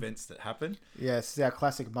news events that happen. Yeah, it's our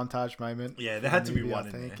classic montage moment. Yeah, there had to be movie, one I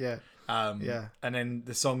in think. there. Yeah. And then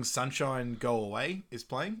the song "Sunshine Go Away" is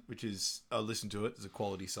playing, which is I listened to it. It's a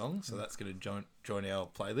quality song, so that's going to join our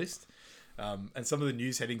playlist. And some of the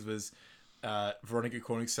news headings was Veronica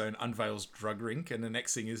Corningstone unveils drug rink, and the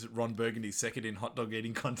next thing is Ron Burgundy second in hot dog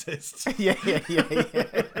eating contest. yeah.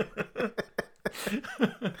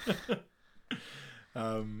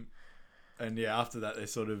 And yeah, after that, they're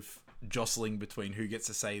sort of jostling between who gets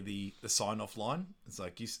to say the sign off line. It's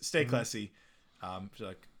like, you stay classy. She's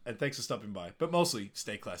like, and thanks for stopping by, but mostly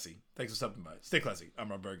stay classy. Thanks for stopping by. Stay classy. I'm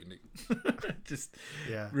Ron Burgundy. Just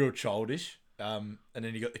real childish. And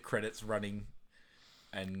then you got the credits running,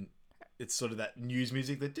 and it's sort of that news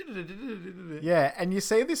music that Yeah, and you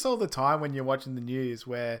see this all the time when you're watching the news,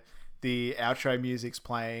 where the outro music's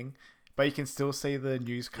playing, but you can still see the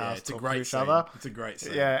newscast it's a talk great to each scene. other. It's a great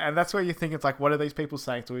scene. Yeah, and that's where you think it's like, what are these people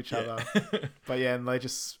saying to each other? But yeah, and they're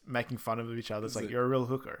just making fun of each other. It's like, you're a real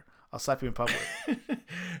hooker. I'll slap you in public.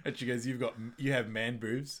 And she goes, you have man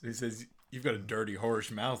boobs. He says, you've got a dirty,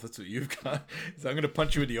 whorish mouth. That's what you've got. So I'm going to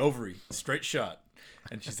punch you in the ovary. Straight shot.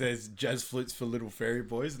 And she says, jazz flutes for little fairy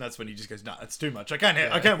boys. And that's when he just goes, nah, that's too much. I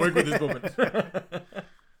can't work with this woman.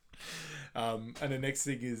 And the next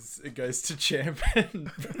thing is it goes to Champ and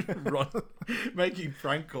Ron making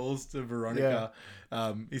prank calls to Veronica.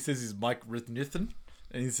 He says he's Mike Rithnian,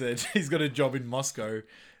 and he said he's got a job in Moscow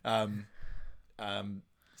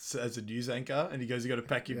so as a news anchor, and he goes, you got to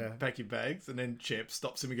pack your bags. And then Champ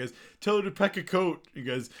stops him and goes, tell her to pack a coat. He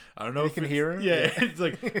goes, I don't know if you can hear him. Yeah, it's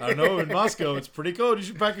like, I don't know, in Moscow it's pretty cold, you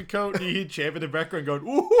should pack a coat. And you hear Champ in the background going,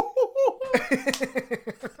 ooh.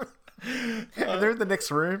 And they're in the next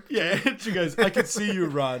room. Yeah, and she goes, I can see you,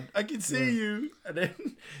 Ron. I can see you. And then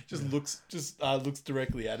just looks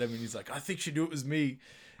directly at him, and he's like, I think she knew it was me.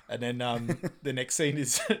 And then the next scene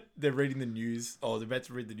is they're reading the news. Oh, they're about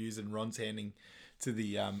to read the news, and Ron's handing to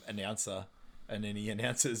the announcer, and then he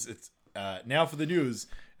announces it's now for the news.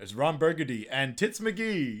 It's Ron Burgundy and Tits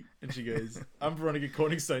McGee. And she goes, I'm Veronica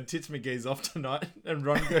Corningstone. Tits McGee's off tonight. And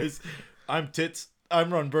Ron goes, I'm Tits.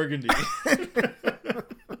 I'm Ron Burgundy.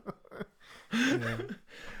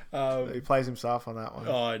 He plays himself on that one.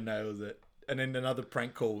 Oh, nails it. And then another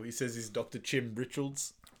prank call. He says he's Dr. Chim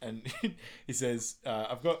Richards, and he says,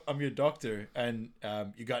 I'm your doctor, and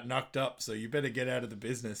you got knocked up, so you better get out of the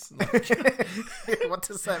business. Like, What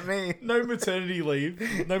does that mean? no maternity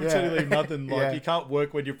leave, nothing. Like, you can't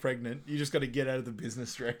work when you're pregnant. You just got to get out of the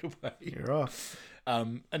business straight away. You're off.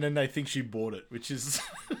 And then they think she bought it, which is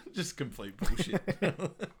just complete bullshit.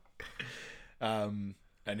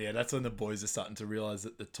 And yeah, that's when the boys are starting to realize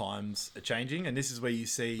that the times are changing. And this is where you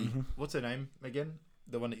see, what's her name again?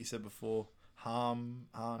 The one that you said before,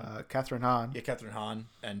 Catherine Hahn. Yeah, Catherine Hahn.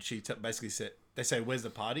 And she basically said, they say, where's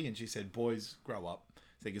the party? And she said, boys, grow up.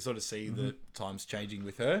 So you can sort of see the times changing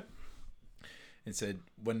with her. And said,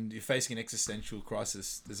 when you're facing an existential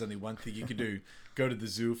crisis, there's only one thing you can do. Go to the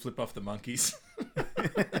zoo, flip off the monkeys.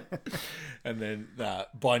 And then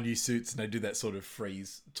buy new suits. And they do that sort of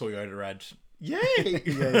freeze Toyota ad. Yay!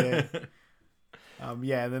 Yeah.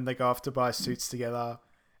 And then they go off to buy suits together,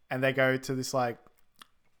 and they go to this like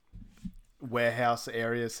warehouse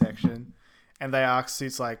area section, and they ask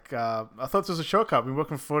Suits like, I thought this was a shortcut. We've been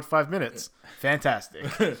working for 45 minutes. Fantastic.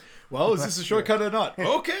 Well, is this a shortcut or not?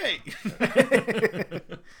 Okay.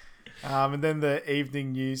 And then the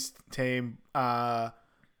evening news team,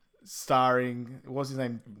 starring, what was his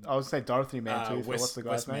name? I would say Dorothy Mantooth. What's the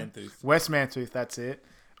guy's name? Mantooth. Wes Mantooth, that's it.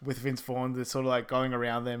 With Vince Vaughn, they're sort of like going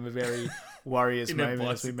around them, a very Warriors moment,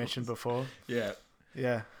 as we mentioned before. Yeah.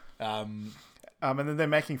 Yeah. And then they're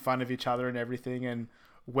making fun of each other and everything. And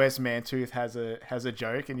Wes Mantooth has a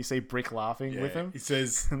joke, and you see Brick laughing with him. He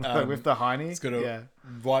says, with the hiney. He's got to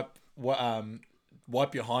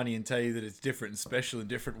wipe your hiney and tell you that it's different and special in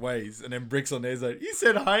different ways. And then Brick's on there, he's like, you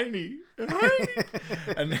said hiney.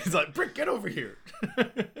 And he's like, Brick, get over here.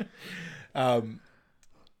 And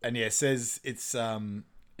yeah, says it's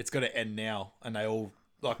got to end now, and they all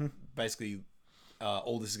like basically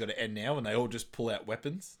all this has got to end now, and they all just pull out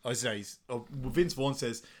weapons. Vince Vaughn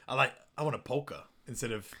says, I want a polka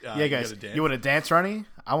instead of he goes, you want to dance, Ronnie?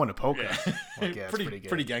 I want a polka. Yeah. Like, yeah,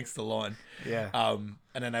 pretty gangster line. Yeah.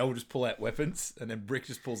 And then they all just pull out weapons, and then Brick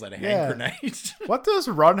just pulls out a hand grenade. What does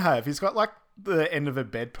Ron have? He's got like the end of a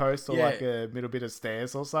bedpost or like a middle bit of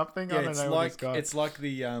stairs or something. Yeah, I don't know what he's got. It's like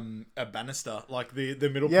the a banister, like the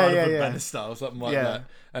middle part of a banister or something like that.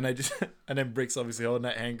 And they just and then Brick's obviously holding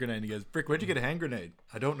that hand grenade. And he goes, Brick, where'd you get a hand grenade?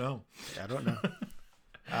 I don't know.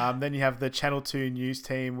 Then you have the Channel 2 news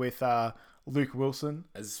team with Luke Wilson,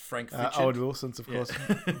 as Frank Fitchard. Owen Wilson's, of course,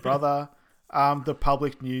 brother. The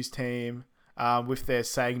public news team with their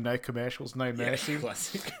saying no commercials, no mercy.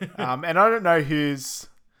 Classic. And I don't know who's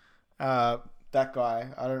that guy.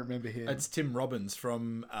 I don't remember him. It's Tim Robbins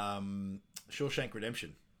from Shawshank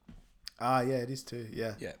Redemption. Yeah, it is too.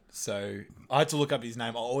 Yeah. Yeah. So I had to look up his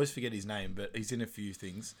name. I always forget his name, but he's in a few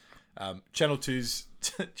things. Channel 2's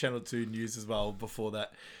Channel 2 news as well. Before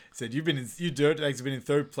that, said you dirtbags have been in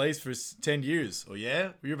third place for 10 years. Oh yeah,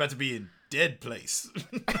 you're about to be in dead place.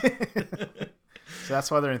 So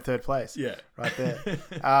that's why they're in third place. Yeah, right there.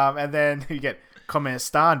 And then you get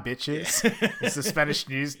Comestan, bitches. Yeah. It's the Spanish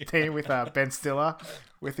news team with Ben Stiller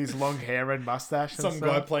with his long hair and mustache. Some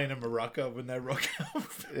guy playing a maraca when they rock up.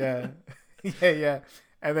 Yeah. Yeah.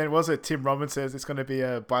 And then was it Tim Robbins says it's going to be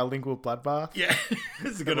a bilingual bloodbath? Yeah,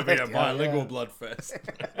 it's going to be a bilingual bloodfest.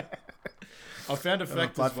 I found a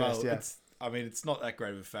fact as well. Yeah. It's not that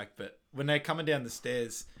great of a fact, but when they're coming down the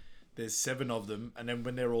stairs, there's 7 of them, and then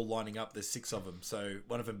when they're all lining up, there's 6 of them. So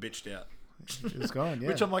one of them bitched out. It was gone, yeah.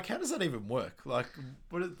 Which I'm like, how does that even work? Like,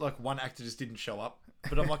 one actor just didn't show up?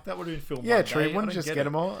 But I'm like, that would have been filmed. Yeah, true. Wouldn't just get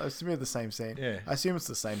them all? I assume it's the same scene. Yeah. I assume it's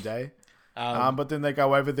the same day. But then they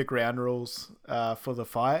go over the ground rules for the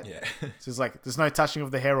fight. Yeah. So it's like, there's no touching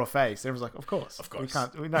of the hair or face. Everyone's like, of course. We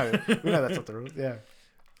can't. We know that's not the rule. Yeah.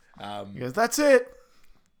 He goes, that's it.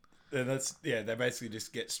 And they basically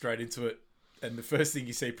just get straight into it. And the first thing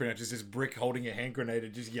you see pretty much is this Brick holding a hand grenade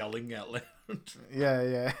and just yelling out loud.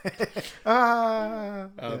 Yeah.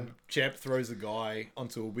 Champ throws a guy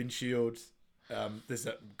onto a windshield. There's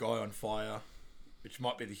that guy on fire, which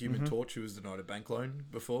might be the Human Torch who was denied a bank loan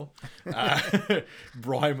before.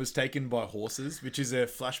 Brian was taken by horses, which is a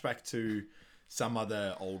flashback to some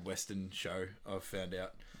other old Western show I've found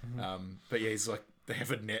out. But yeah, he's like, they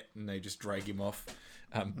have a net and they just drag him off.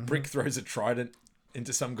 Brick throws a trident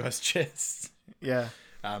into some guy's chest. Yeah.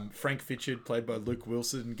 Frank Fitchard, played by Luke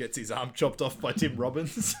Wilson, gets his arm chopped off by Tim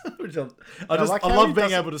Robbins. Which I love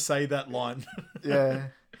being able to say that line. Yeah.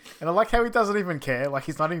 And I like how he doesn't even care. Like,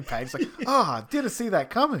 he's not even paid. He's like, I didn't see that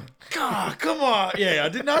coming. God, come on. Yeah, I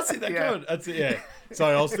did not see that coming. That's it, yeah.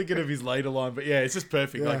 Sorry, I was thinking of his later line, but yeah, it's just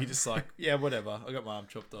perfect. Like, he just like, yeah, whatever. I got my arm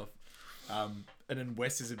chopped off. And then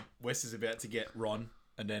Wes is about to get Ron.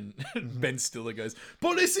 And then Ben Stiller goes,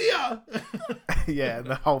 Policia! Yeah, and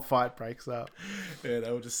the whole fight breaks up. Yeah, they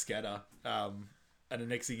all just scatter. And the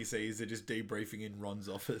next thing you see is they're just debriefing in Ron's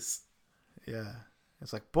office. Yeah.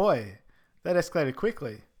 It's like, boy, that escalated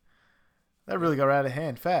quickly. That really got out of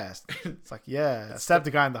hand fast. It's like, yeah, I stabbed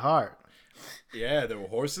a guy in the heart. Yeah, there were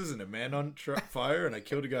horses and a man on fire, and I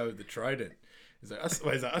killed a guy with the trident. He's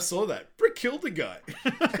like, I saw that. Brick killed the guy.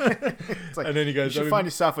 It's like, and then he goes, you should find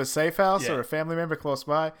yourself a safe house or a family member close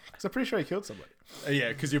by, because I'm pretty sure he killed somebody. Yeah,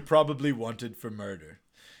 because you're probably wanted for murder.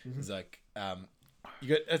 He's like,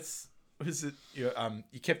 you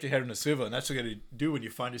kept your head on a swivel, and that's what you're going to do when you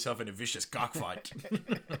find yourself in a vicious cockfight.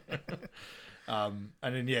 And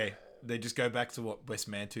then, they just go back to what Wes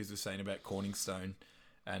Mantus was saying about Corningstone,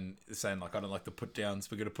 and saying, like, I don't like the put-downs.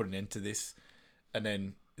 We're going to put an end to this. And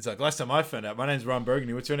then it's like, last time I found out, my name's Ron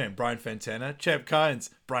Burgundy. What's your name? Brian Fantana. Champ Kynes.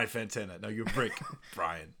 Brian Fantana. No, you're Brick.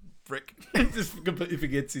 Brian. Brick. Just completely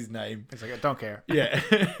forgets his name. He's like, I don't care. Yeah.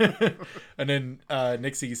 And then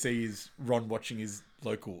next thing you see is Ron watching his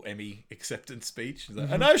local Emmy acceptance speech. He's like,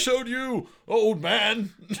 and I showed you, old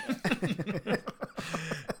man.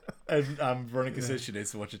 And Veronica says she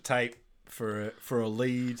needs to watch a tape for a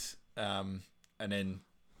lead, and then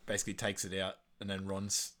basically takes it out, and then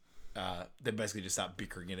Ron's they basically just start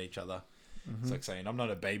bickering at each other. It's like saying, I'm not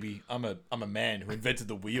a baby, I'm a man who invented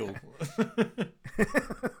the wheel.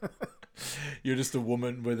 You're just a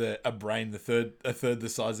woman with a brain a third the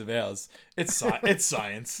size of ours. It's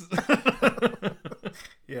science.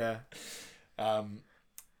 Yeah. And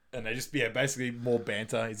they just basically more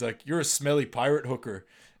banter. He's like, you're a smelly pirate hooker,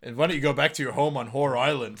 and why don't you go back to your home on Whore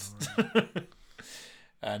Island?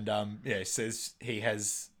 And he says he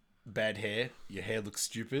has bad hair. Your hair looks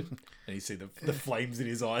stupid, and you see the flames in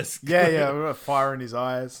his eyes. Yeah, fire in his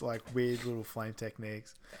eyes, like weird little flame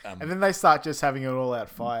techniques. And then they start just having an all-out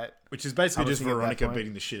fight, which is basically just Veronica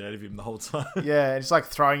beating the shit out of him the whole time. Yeah, and it's like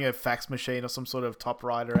throwing a fax machine or some sort of top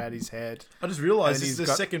rider at his head. I just realised this is the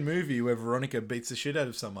second movie where Veronica beats the shit out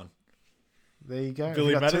of someone. There you go.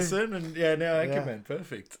 Billy Madison, and now Anchorman. Yeah.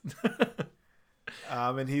 Perfect.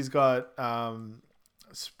 And he's got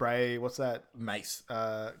spray. What's that? Mace.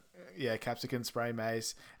 Capsicum spray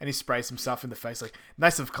mace, and he sprays himself in the face like,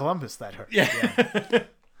 nice of Columbus, that hurt. Yeah.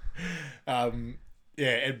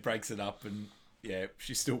 Ed breaks it up, and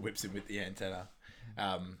she still whips him with the antenna.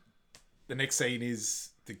 The next scene is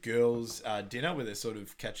the girls' dinner where they're sort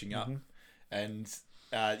of catching up, and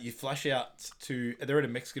you flash out to they're at a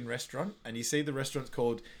Mexican restaurant, and you see the restaurant's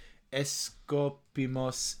called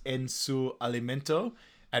Escopimos en su alimento,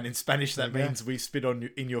 and in Spanish that means we spit on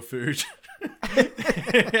in your food.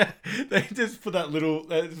 They just put that little.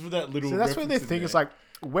 So that's what they think is like.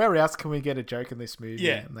 Where else can we get a joke in this movie?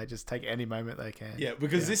 Yeah. And they just take any moment they can. Yeah,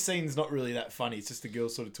 because this scene's not really that funny. It's just the girl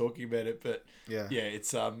sort of talking about it. But yeah,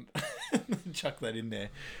 it's chuck that in there.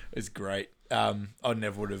 It's great. I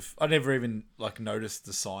never even like noticed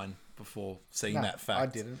the sign before seeing that fact. I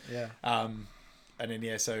didn't. Yeah. And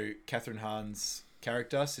then so Catherine Hahn's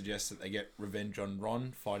character suggests that they get revenge on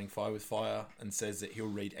Ron fighting fire with fire, and says that he'll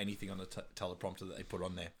read anything on the teleprompter that they put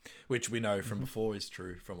on there, which we know from before is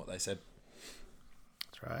true from what they said.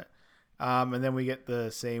 Right. And then we get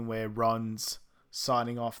the scene where Ron's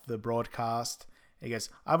signing off the broadcast. He goes,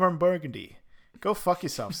 "I'm Ron Burgundy. Go fuck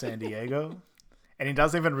yourself, San Diego." And he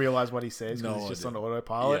doesn't even realize what he says because he's just on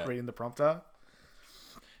autopilot reading the prompter.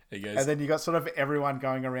 He goes, and then you got sort of everyone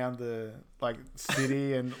going around the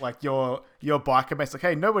city and like your biker mate's like,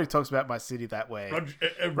 "Hey, nobody talks about my city that way.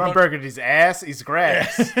 Ron Burgundy's ass is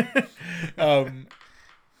grass."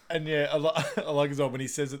 And yeah, I like as well when he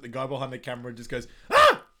says that the guy behind the camera just goes,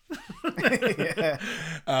 "Ah!"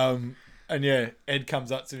 And yeah, Ed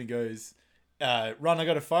comes up to him and goes, "Ron, I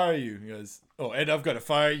got to fire you." He goes, "Oh, Ed, I've got to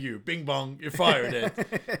fire you. Bing bong, you're fired, Ed."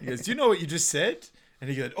 He goes, "Do you know what you just said?" And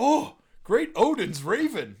he goes, "Oh, great Odin's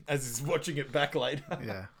Raven," as he's watching it back later.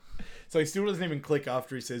 Yeah. So he still doesn't even click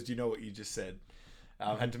after he says, "Do you know what you just said?"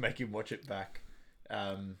 Had to make him watch it back.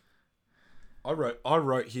 I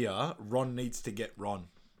wrote here, Ron needs to get Ron.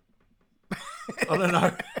 I don't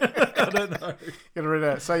know. Gonna read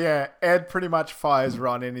it. So yeah, Ed pretty much fires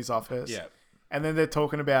Ron in his office. Yeah. And then they're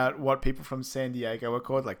talking about what people from San Diego are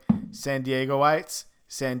called, like San Diegoites,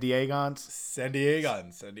 San Diegans. San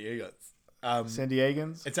Diegans. San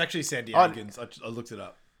Diegans. It's actually San Diegans. I looked it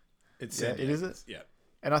up. It's San it is Diegans. it? Yeah.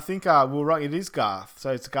 And I think we're wrong. It is Garth.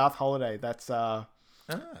 So it's Garth Holiday. That's there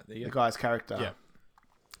you the go. guy's character. Yeah.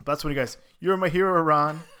 But that's when he goes, "You're my hero,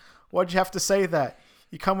 Ron. Why'd you have to say that?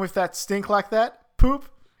 You come with that stink like that? Poop?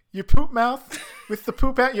 You poop mouth? With the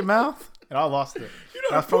poop out your mouth?" And I lost it.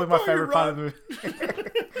 That's probably my favorite part of the movie.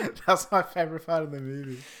 That's my favorite part of the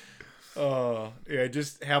movie. Oh, yeah,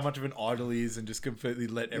 just how much of an idol he is and just completely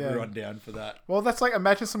let everyone down for that. Well, that's like,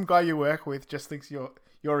 imagine some guy you work with just thinks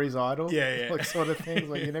you're his idol. Yeah. Like sort of things.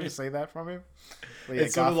 Like you never see that from him. But yeah,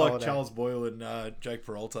 It's sort of Garth like Holiday. Charles Boyle and Jake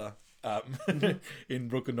Peralta in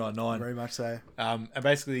Brooklyn Nine-Nine. Very much so. And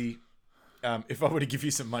basically, if I were to give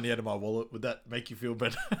you some money out of my wallet, would that make you feel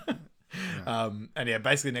better? And yeah,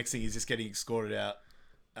 basically next thing he's just getting escorted out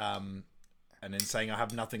and then saying, "I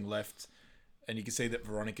have nothing left." And you can see that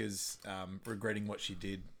Veronica's regretting what she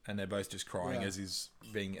did, and they're both just crying as he's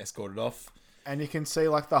being escorted off. And you can see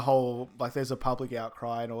like the whole, like there's a public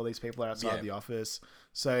outcry and all these people are outside the office.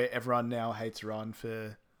 So everyone now hates Ron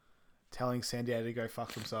for telling San Diego to go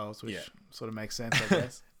fuck themselves, which sort of makes sense, I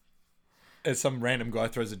guess. As some random guy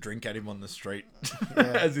throws a drink at him on the street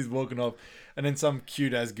as he's walking off. And then some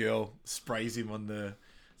cute ass girl sprays him on the...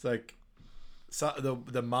 It's like... So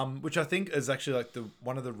the mum, which I think is actually like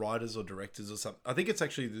one of the writers or directors or something. I think it's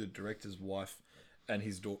actually the director's wife and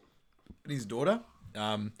his daughter.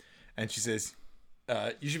 And she says,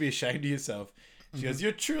 "You should be ashamed of yourself." She goes,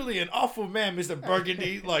 "You're truly an awful man, Mr.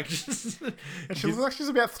 Burgundy." Like, and she looks like she's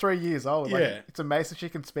about 3 years old. Like, it's amazing she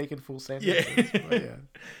can speak in full sentences. Yeah.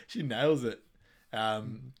 She nails it.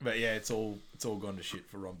 But yeah, it's all gone to shit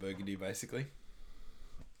for Ron Burgundy, basically.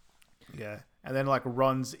 Yeah. And then like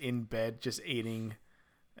Ron's in bed just eating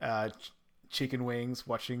chicken wings,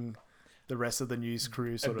 watching the rest of the news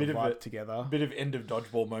crew sort of vibe together. A bit of end of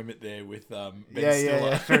dodgeball moment there with Ben Stiller.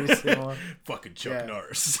 Yeah, very similar. Fucking Chuck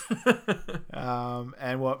Norris.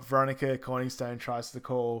 And what Veronica Corningstone tries to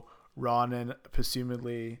call Ron and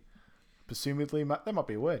presumably that might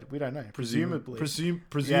be a word. We don't know.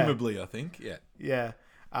 Presumably, I think. Yeah. Yeah.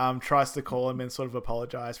 Tries to call him and sort of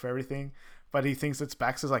apologize for everything. But he thinks it's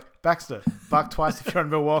Baxter's like, "Baxter, bark twice if you're in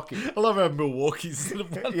Milwaukee." I love how Milwaukee's it's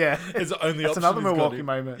the only option. It's another Milwaukee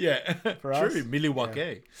moment. Yeah, for true. us.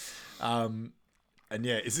 Milwaukee. Yeah. And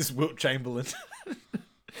yeah, is this Wilt Chamberlain?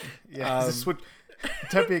 Yeah,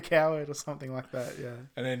 don't be a coward or something like that. Yeah.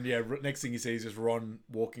 And then next thing you see is just Ron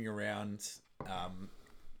walking around,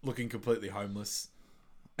 looking completely homeless.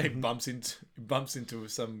 He bumps into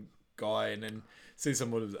some guy and then sees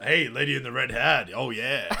someone who's, "Hey, lady in the red hat. Oh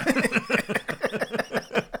yeah."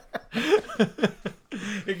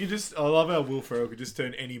 I love how Will Ferrell could just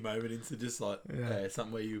turn any moment into just like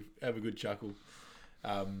something where you have a good chuckle.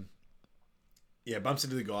 Bumps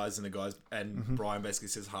into the guys and Brian basically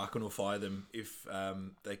says Harkin will fire them if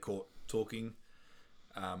they caught talking,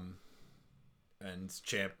 and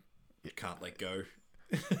Champ can't let go.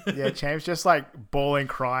 Yeah, Champ's just like bawling,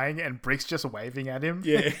 crying, and Brick's just waving at him.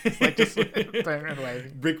 Yeah, like just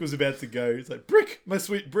waving. Brick was about to go. It's like, Brick, my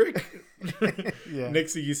sweet Brick. Yeah.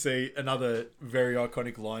 Next thing you see, another very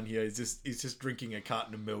iconic line here. He's just drinking a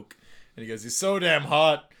carton of milk, and he goes, "It's so damn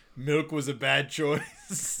hot. Milk was a bad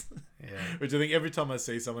choice." Yeah. Which I think every time I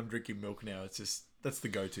see someone drinking milk now, it's just that's the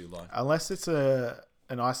go-to line. Unless it's an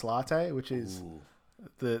iced latte, which is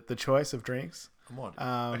the choice of drinks. Come on.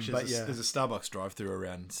 Actually, but there's a Starbucks drive-through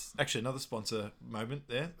around. Actually, another sponsor moment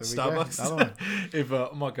there. There we Starbucks. go, another one. If I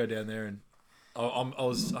might go down there and I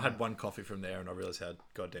had one coffee from there and I realized how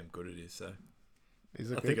goddamn good it is. So I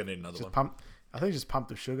think I need another one. I think it's just pumped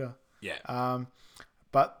with sugar. Yeah.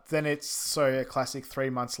 But then it's a classic 3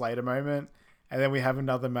 months later moment, and then we have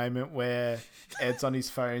another moment where Ed's on his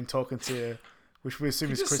phone talking to, which we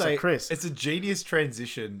assume is Chris. Chris. It's a genius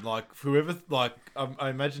transition. Like whoever, like I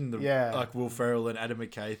imagine like Will Ferrell and Adam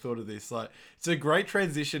McKay thought of this. Like it's a great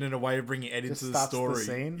transition and a way of bringing Ed into the story. The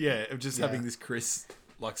scene. Yeah, of just having this Chris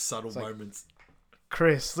like subtle moments.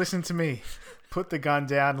 Chris, listen to me. Put the gun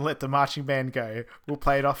down and let the marching band go. We'll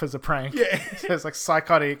play it off as a prank. Yeah. So it's like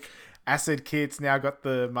psychotic acid kids now got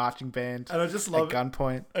the marching band and I just love at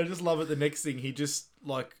gunpoint. I just love it. The next thing he just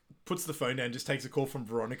like puts the phone down, just takes a call from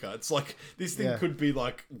Veronica. It's like this thing could be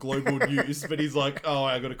like global news, but he's like, "Oh,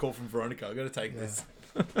 I got a call from Veronica. I got to take this."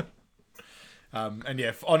 And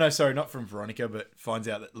yeah, oh no, sorry, not from Veronica, but finds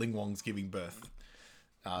out that Ling Wong's giving birth,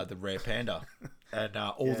 the rare panda, and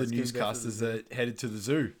all the newscasters are headed to the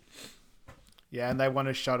zoo. Yeah, and they want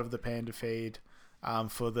a shot of the panda feed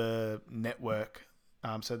for the network.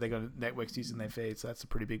 So they got networks using their feed, so that's a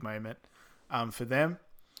pretty big moment for them.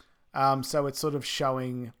 So it's sort of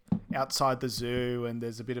showing outside the zoo, and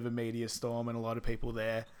there's a bit of a media storm, and a lot of people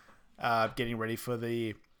there getting ready for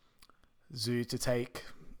the zoo to take,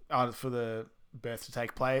 for the birth to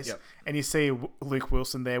take place. Yep. And you see Luke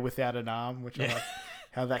Wilson there without an arm, which I like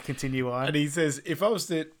how that continue on. And he says, if I was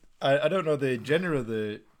to, I don't know the gender of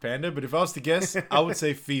the panda, but if I was to guess, I would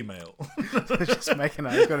say female. Just making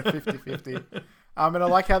it. He's got a 50-50. And I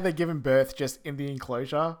like how they're giving birth just in the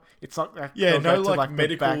enclosure. It's not like no like the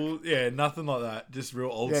medical, back. Nothing like that. Just real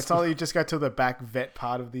old. Yeah, it's not like you just go to the back vet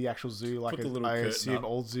part of the actual zoo, like I assume up.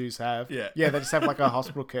 all zoos have. Yeah, they just have like a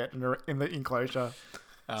hospital curtain in the enclosure.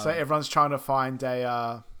 So everyone's trying to find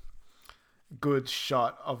a good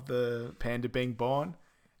shot of the panda being born,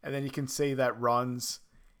 and then you can see that Ron's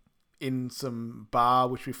in some bar,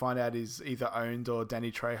 which we find out is either owned or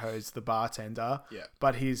Danny Trejo's the bartender. Yeah.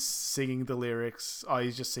 But he's singing the lyrics. Oh,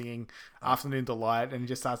 he's just singing Afternoon Delight, and he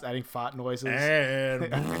just starts adding fart noises.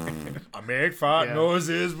 And I make fart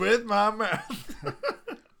noises with my mouth.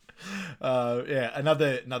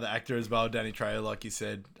 Another actor as well, Danny Trejo, like you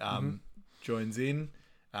said, joins in.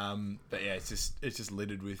 But yeah, it's just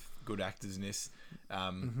littered with good actors in this.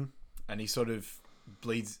 And he sort of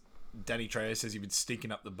bleeds. Danny Trejo says you've been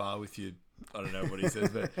stinking up the bar with you. I don't know what he says,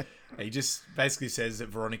 but he just basically says that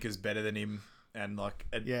Veronica's better than him, and like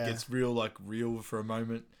it gets real for a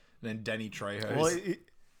moment. And then Danny Trejo's. Well,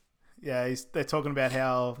 they're talking about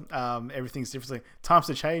how everything's different. Times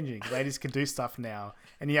are changing. Ladies can do stuff now,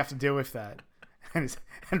 and you have to deal with that. And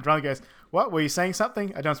Ron goes, "What? Were you saying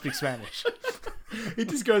something? I don't speak Spanish." He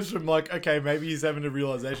just goes from like, okay, maybe he's having a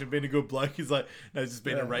realization, being a good bloke. He's like, no, he's just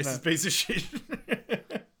being a racist piece of shit.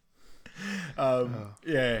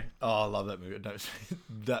 Yeah. Oh, I love that movie.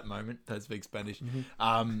 That moment. Don't speak Spanish.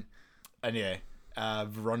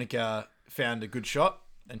 Veronica found a good shot,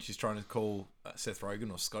 and she's trying to call Seth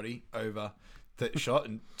Rogen or Scotty over the shot,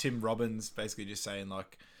 and Tim Robbins basically just saying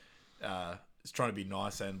like, it's trying to be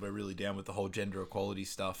nice, and we're really down with the whole gender equality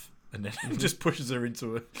stuff, and then just pushes her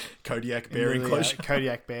into a Kodiak bear enclosure.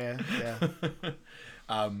 Kodiak bear. Yeah.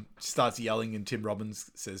 Starts yelling, and Tim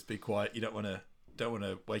Robbins says, "Be quiet. You don't want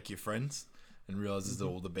to wake your friends." And realizes that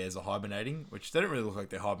all the bears are hibernating, which they don't really look like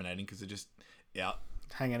they're hibernating because they're just out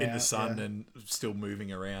hanging in the sun and still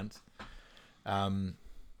moving around. And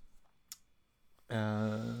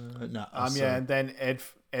then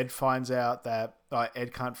Ed finds out that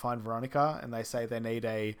Ed can't find Veronica, and they say they need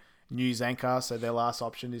a news anchor, so their last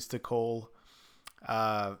option is to call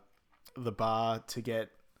the bar to get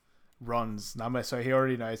Ron's number. So he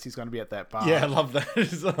already knows he's going to be at that bar. Yeah, I love that.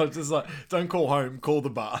 It's just like, don't call home, call the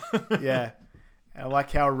bar. Yeah. And I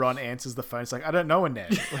like how Ron answers the phone. It's like, I don't know,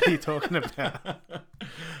 Ned. What are you talking about?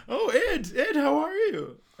 Oh, Ed, how are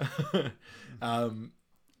you? And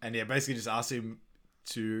yeah, basically just asks him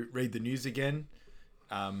to read the news again,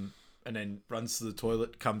 and then runs to the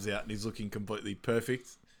toilet, comes out, and he's looking completely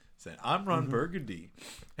perfect. saying, "I'm Ron Burgundy,"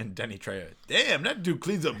 and Danny Trejo, "Damn, that dude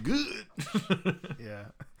cleans up good." Yeah.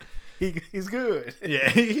 He's good. Yeah,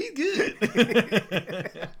 he's good.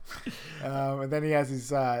 And then he has his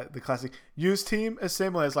the classic used team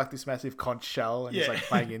assembly as like this massive conch shell, and he's like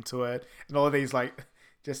playing into it, and all of these like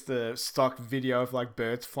just the stock video of like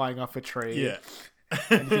birds flying off a tree. Yeah,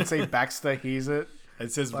 and you can see Baxter hears it.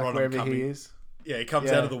 It says, Like "Ron, I'm wherever coming." he is. Yeah, he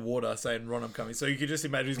comes out of the water saying, "Ron, I'm coming." So you can just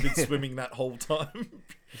imagine he's been swimming that whole time.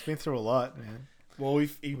 He's been through a lot, man. Well, we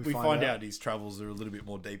find out. out his travels are a little bit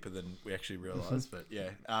more deeper than we actually realised, but yeah.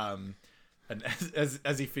 And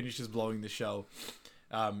as he finishes blowing the shell,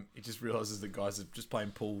 he just realises the guys are just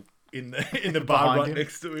playing pool in the bar right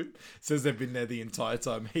next to him. Says they've been there the entire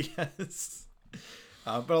time he has.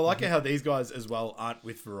 But I like how these guys as well aren't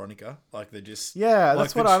with Veronica. Like they're just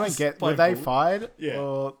that's what I don't get. Were they fired? Yeah.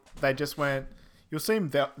 Or they just went? You'll see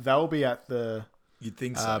them. They'll be at the You'd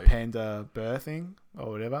think so. panda birthing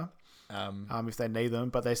or whatever. If they need them,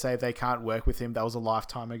 but they say they can't work with him. That was a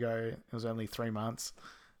lifetime ago. It was only 3 months.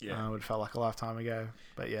 Yeah, it felt like a lifetime ago.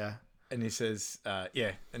 But yeah. And he says, and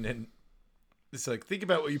then it's like, think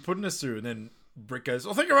about what you're putting us through. And then Brick goes,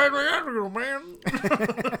 "I'll think about it, man."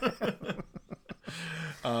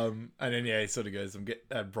 And then he sort of goes,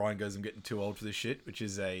 Brian goes, "I'm getting too old for this shit," which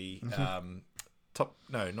is a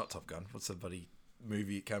not Top Gun. What's the bloody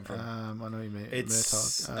movie it came from? I know what you mean.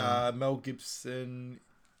 It's Mel Gibson.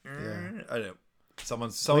 Yeah. I don't know.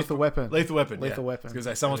 Someone's Lethal Weapon. Lethal Weapon. Lethal Weapon. I was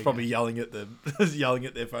gonna say someone's probably yelling at them, yelling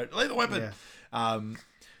at their phone. Lethal Weapon. Yeah.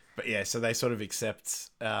 But yeah, so they sort of accept.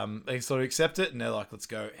 They sort of accept it, and they're like, "Let's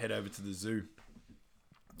go head over to the zoo."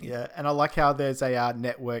 Yeah, and I like how there's a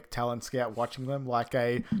network talent scout watching them, like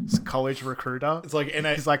a college recruiter. It's like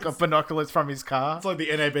He's like got binoculars from his car. It's like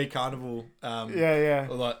the NAB Carnival. Yeah.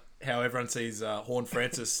 Or like how everyone sees Horn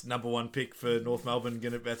Francis, #1 pick for North Melbourne,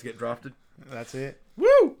 about to get drafted. That's it.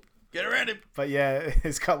 Woo! Get around him. But yeah,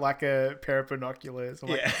 it's got like a pair of binoculars.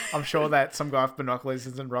 I'm sure that some guy with binoculars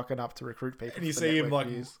isn't rocking up to recruit people. And you see him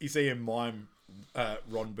mime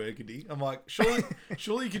Ron Burgundy. I'm like,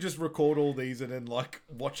 surely you could just record all these and then like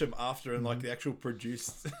watch them after and like the actual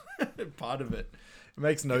produced part of it. It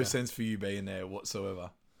makes no sense for you being there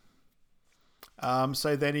whatsoever.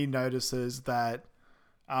 So then he notices that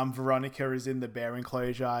Veronica is in the bear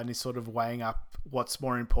enclosure and he's sort of weighing up what's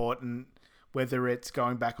more important, whether it's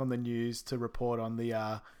going back on the news to report on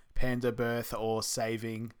the panda birth or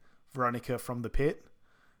saving Veronica from the pit.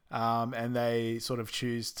 And they sort of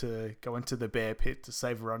choose to go into the bear pit to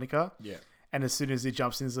save Veronica. Yeah. And as soon as he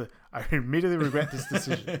jumps in, he's like, "I immediately regret this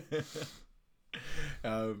decision."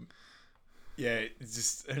 It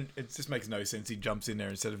just makes no sense. He jumps in there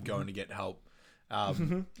instead of going to get help.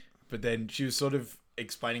 But then she was sort of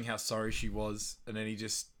explaining how sorry she was, and then he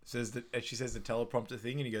just says that she says the teleprompter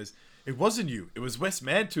thing, and he goes, "It wasn't you. It was Wes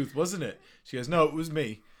Mantooth, wasn't it?" She goes, "No, it was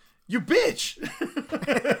me." "You bitch!"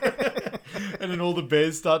 And then all the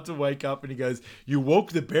bears start to wake up, and he goes, "You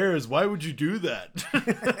woke the bears. Why would you do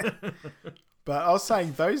that?" But I was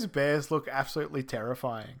saying those bears look absolutely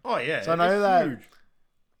terrifying. Oh yeah. So I know that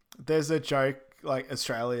there's a joke like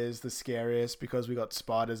Australia is the scariest because we got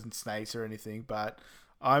spiders and snakes or anything, but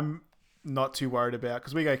I'm not too worried about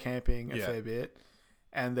because we go camping a fair bit.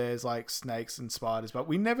 And there's like snakes and spiders, but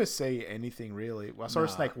we never see anything really. Well, I saw a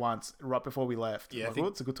snake once right before we left. Yeah,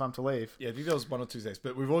 it's a good time to leave. Yeah, I think there was 1 or 2 snakes,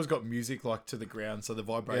 but we've always got music like to the ground, so the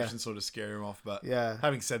vibrations sort of scare him off. But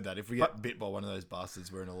having said that, if we get bit by one of those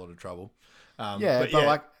bastards, we're in a lot of trouble. But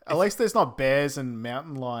like at least there's not bears and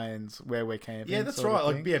mountain lions where we're camping. Yeah, that's right.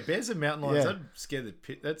 Like bears and mountain lions, that'd scare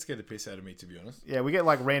the piss out of me, to be honest. Yeah, we get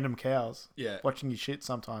like random cows. Yeah, watching you shit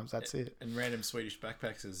sometimes. That's it. And random Swedish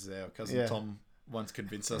backpacks, as our cousin Tom once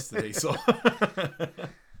convinced us that he saw.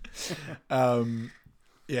 I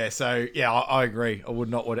agree. I would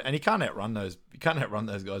not want it. And you can't outrun those. You can't outrun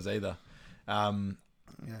those guys either.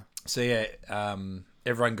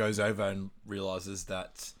 Everyone goes over and realizes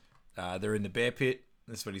that they're in the bear pit.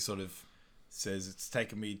 That's what he sort of says. It's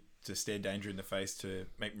taken me to stare danger in the face to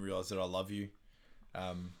make me realize that I love you.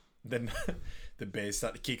 Then the bears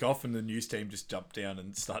start to kick off, and the news team just jump down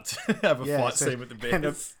and start to have a fight scene with the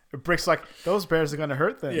bears. And Brick's like, "Those bears are going to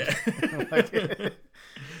hurt them." Yeah,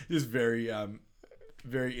 just very,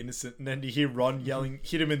 very innocent. And then you hear Ron yelling,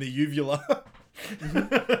 "Hit him in the uvula!"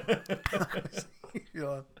 And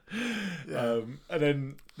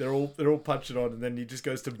then they're all punching on, and then he just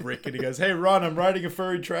goes to Brick, and he goes, "Hey, Ron, I'm riding a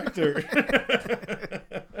furry tractor."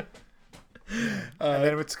 And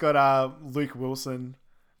then it's got Luke Wilson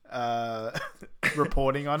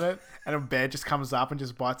reporting on it, and a bear just comes up and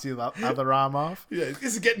just bites the other arm off. Yeah,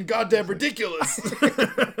 this is getting goddamn ridiculous.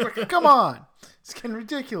 Come on, it's getting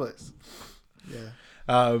ridiculous. Yeah.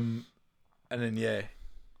 And then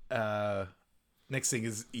next thing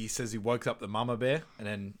is he says he woke up the mama bear, and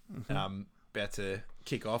then about to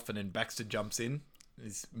kick off, and then Baxter jumps in.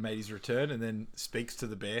 He's made his return, and then speaks to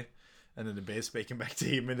the bear, and then the bear's speaking back to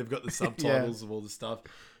him, and they've got the subtitles of all the stuff,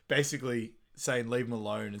 basically saying leave them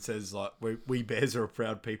alone, and says like we bears are a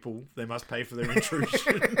proud people, they must pay for their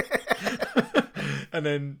intrusion. And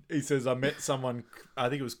then he says, I met someone, I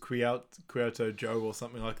think it was Kyoto Joe or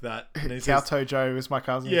something like that. And he says, Kyoto Joe is my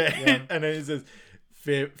cousin. Yeah. And then he says,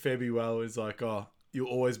 fare be well. Is like, oh, you'll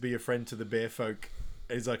always be a friend to the bear folk.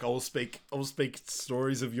 And he's like, I will speak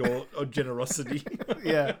stories of your generosity.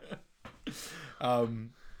 Yeah.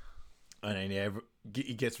 And then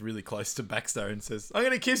he gets really close to Baxter and says, I'm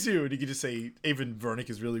going to kiss you. And you can just see even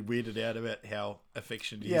Veronica's really weirded out about how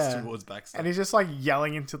affectionate he is towards Baxter. And he's just like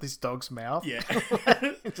yelling into this dog's mouth. Yeah.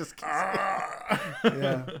 Just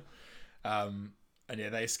yeah. And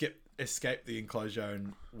they escape the enclosure,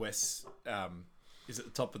 and Wes is at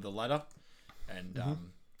the top of the ladder and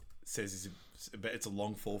says it's a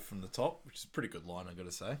long fall from the top, which is a pretty good line, I got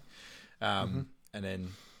to say. And then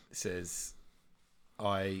says,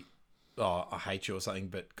 I hate you or something,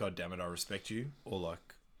 but God damn it, I respect you. Or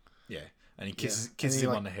like, yeah. And he kisses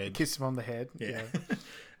him on the head. Kisses him on the head. Yeah.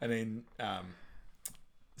 And then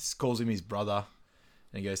calls him his brother.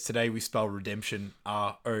 And he goes, today we spell redemption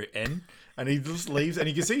RON. And he just leaves. And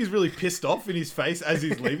you can see he's really pissed off in his face as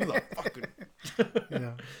he's leaving. Like, fucking.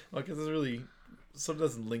 Yeah. Like, it really sort of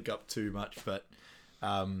doesn't link up too much. But,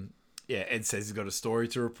 Ed says he's got a story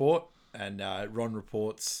to report. And Ron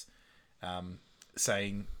reports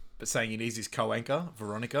saying he needs his co-anchor,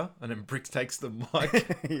 Veronica. And then Brick takes the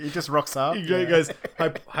mic. He just rocks up. He goes,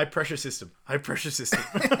 high pressure system. High pressure system.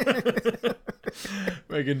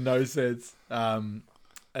 Making no sense.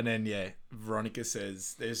 And then, Veronica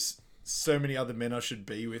says, there's so many other men I should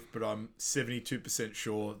be with, but I'm 72%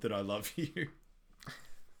 sure that I love you.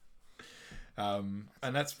 And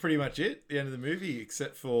that's pretty much it, the end of the movie,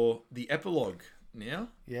 except for the epilogue now.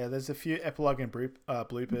 Yeah, there's a few epilogue and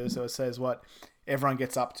bloopers. So it says what everyone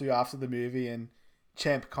gets up to after the movie, and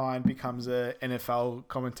Champ Kind becomes a NFL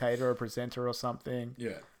commentator or presenter or something.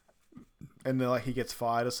 Yeah. And then he gets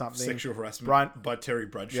fired or something. Sexual harassment by Terry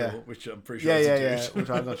Bradshaw, which I'm pretty sure is a dude. Which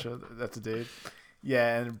I'm not sure that's a dude.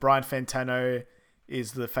 Yeah, and Brian Fantano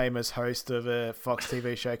is the famous host of a Fox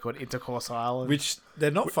TV show called Intercourse Island. Which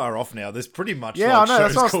they're not far off now. There's pretty much I know. shows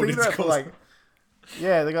That's what I was called thinking Intercourse.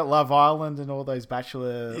 about. They got Love Island and all those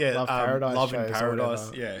Bachelor, Love Paradise Love shows. in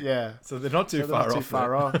Paradise, yeah. So they're not too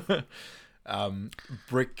far off.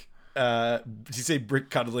 Brick. Did you see Brick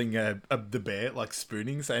cuddling the bear, like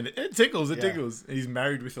spooning, saying it tickles, it tickles? And he's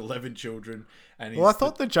married with 11 children. And I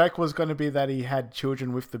thought the joke was going to be that he had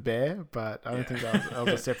children with the bear, but I don't think that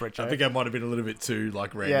was a separate joke. I think that might have been a little bit too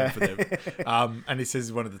random for them. And he says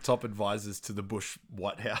he's one of the top advisors to the Bush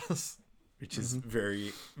White House, which is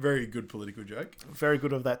very, very good political joke. Very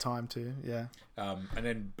good of that time too. Yeah. And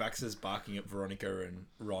then Baxter's barking at Veronica and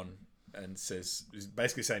Ron, and he's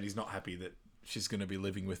basically saying he's not happy that she's going to be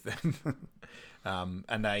living with them.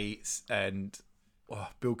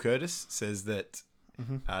 Bill Curtis says that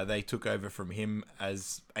they took over from him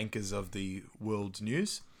as anchors of the world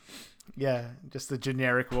news. Yeah, just the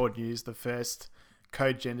generic world news, the first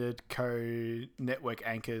co-gendered, co-network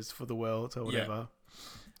anchors for the world or whatever.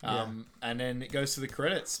 And then it goes to the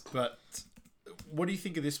credits. But what do you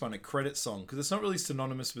think of this one, a credit song? Because it's not really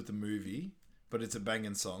synonymous with the movie, but it's a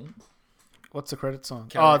banging song. What's the credit song?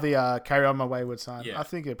 The Carry On My Wayward Son. Yeah. I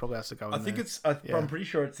think it probably has to go in I'm pretty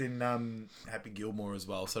sure it's in Happy Gilmore as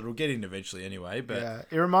well, so it'll get in eventually anyway. But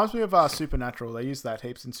it reminds me of Supernatural. They use that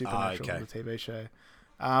heaps in Supernatural, the TV show.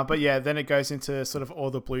 Then it goes into sort of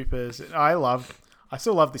all the bloopers. I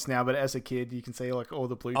still love this now, but as a kid, you can see like all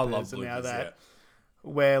the bloopers. I love bloopers, and now that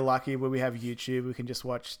we're lucky where we have YouTube, we can just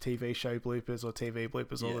watch TV show bloopers or TV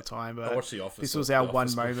bloopers all the time. But I watch The Office. This was our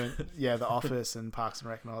one moment. The Office and Parks and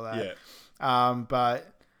Rec and all that. Yeah.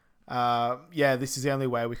 This is the only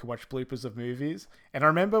way we can watch bloopers of movies. And I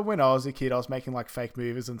remember when I was a kid, I was making like fake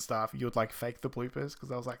movies and stuff. You would like fake the bloopers because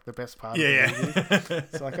that was like the best part of the movie.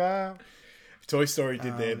 It's like, Toy Story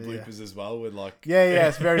did their bloopers as well with like...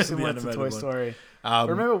 it's very similar to Toy Story. I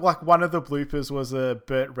remember like one of the bloopers was a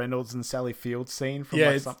Burt Reynolds and Sally Field scene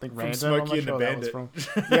from something random. Smokey and the Bandit.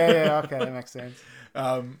 Okay, that makes sense.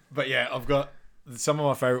 I've got... Some of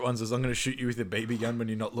my favourite ones is I'm going to shoot you with a BB gun when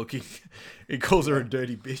you're not looking. He calls her a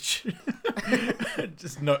dirty bitch.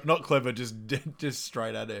 Just not clever, just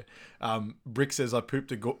straight at her. Brick says, I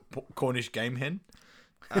pooped a Cornish game hen.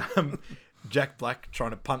 Jack Black trying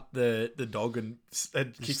to punt the dog and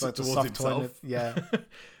kicks it towards himself. Yeah.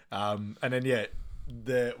 And then,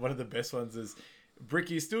 one of the best ones is Brick,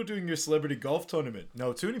 you're still doing your celebrity golf tournament.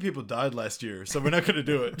 No, too many people died last year, so we're not going to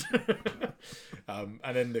do it. And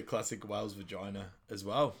then the classic whale's vagina as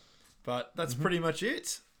well. But that's pretty much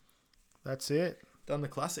it. That's it. Done the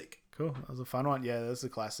classic. Cool. That was a fun one. Yeah, that was a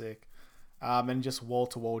classic. And just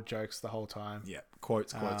wall-to-wall jokes the whole time. Yeah,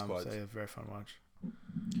 quotes. So yeah, very fun watch.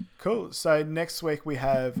 Cool. So next week we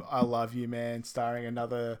have I Love You Man, starring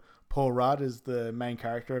another Paul Rudd as the main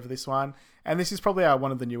character of this one. And this is probably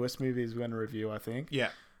one of the newest movies we're going to review, I think. Yeah.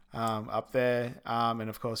 Up there. And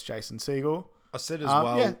of course, Jason Segel. I said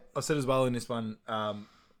as well in this one, I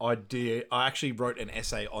actually wrote an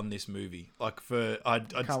essay on this movie.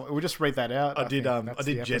 We'll just read that out.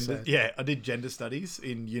 I did gender studies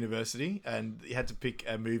in university, and you had to pick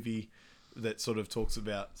a movie that sort of talks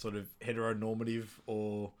about sort of heteronormative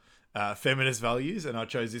or feminist values, and I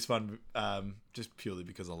chose this one just purely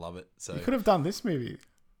because I love it. So you could have done this movie.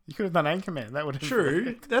 You could have done Anchorman. That would have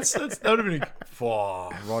true. That would have been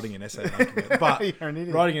writing an essay on Anchorman.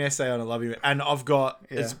 But writing an essay on I Love You, and I've got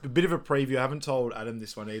it's a bit of a preview. I haven't told Adam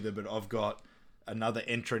this one either, but I've got another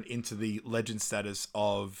entrant into the legend status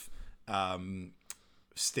of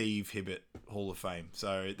Steve Hibbert Hall of Fame.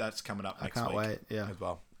 So that's coming up next week. I can't wait. Yeah, as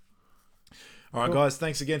well. All right, guys.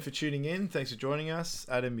 Thanks again for tuning in. Thanks for joining us,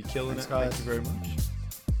 Adam. You're killing it. Guys. Thank you very much.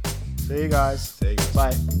 See you guys. See you guys.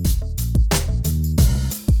 Bye.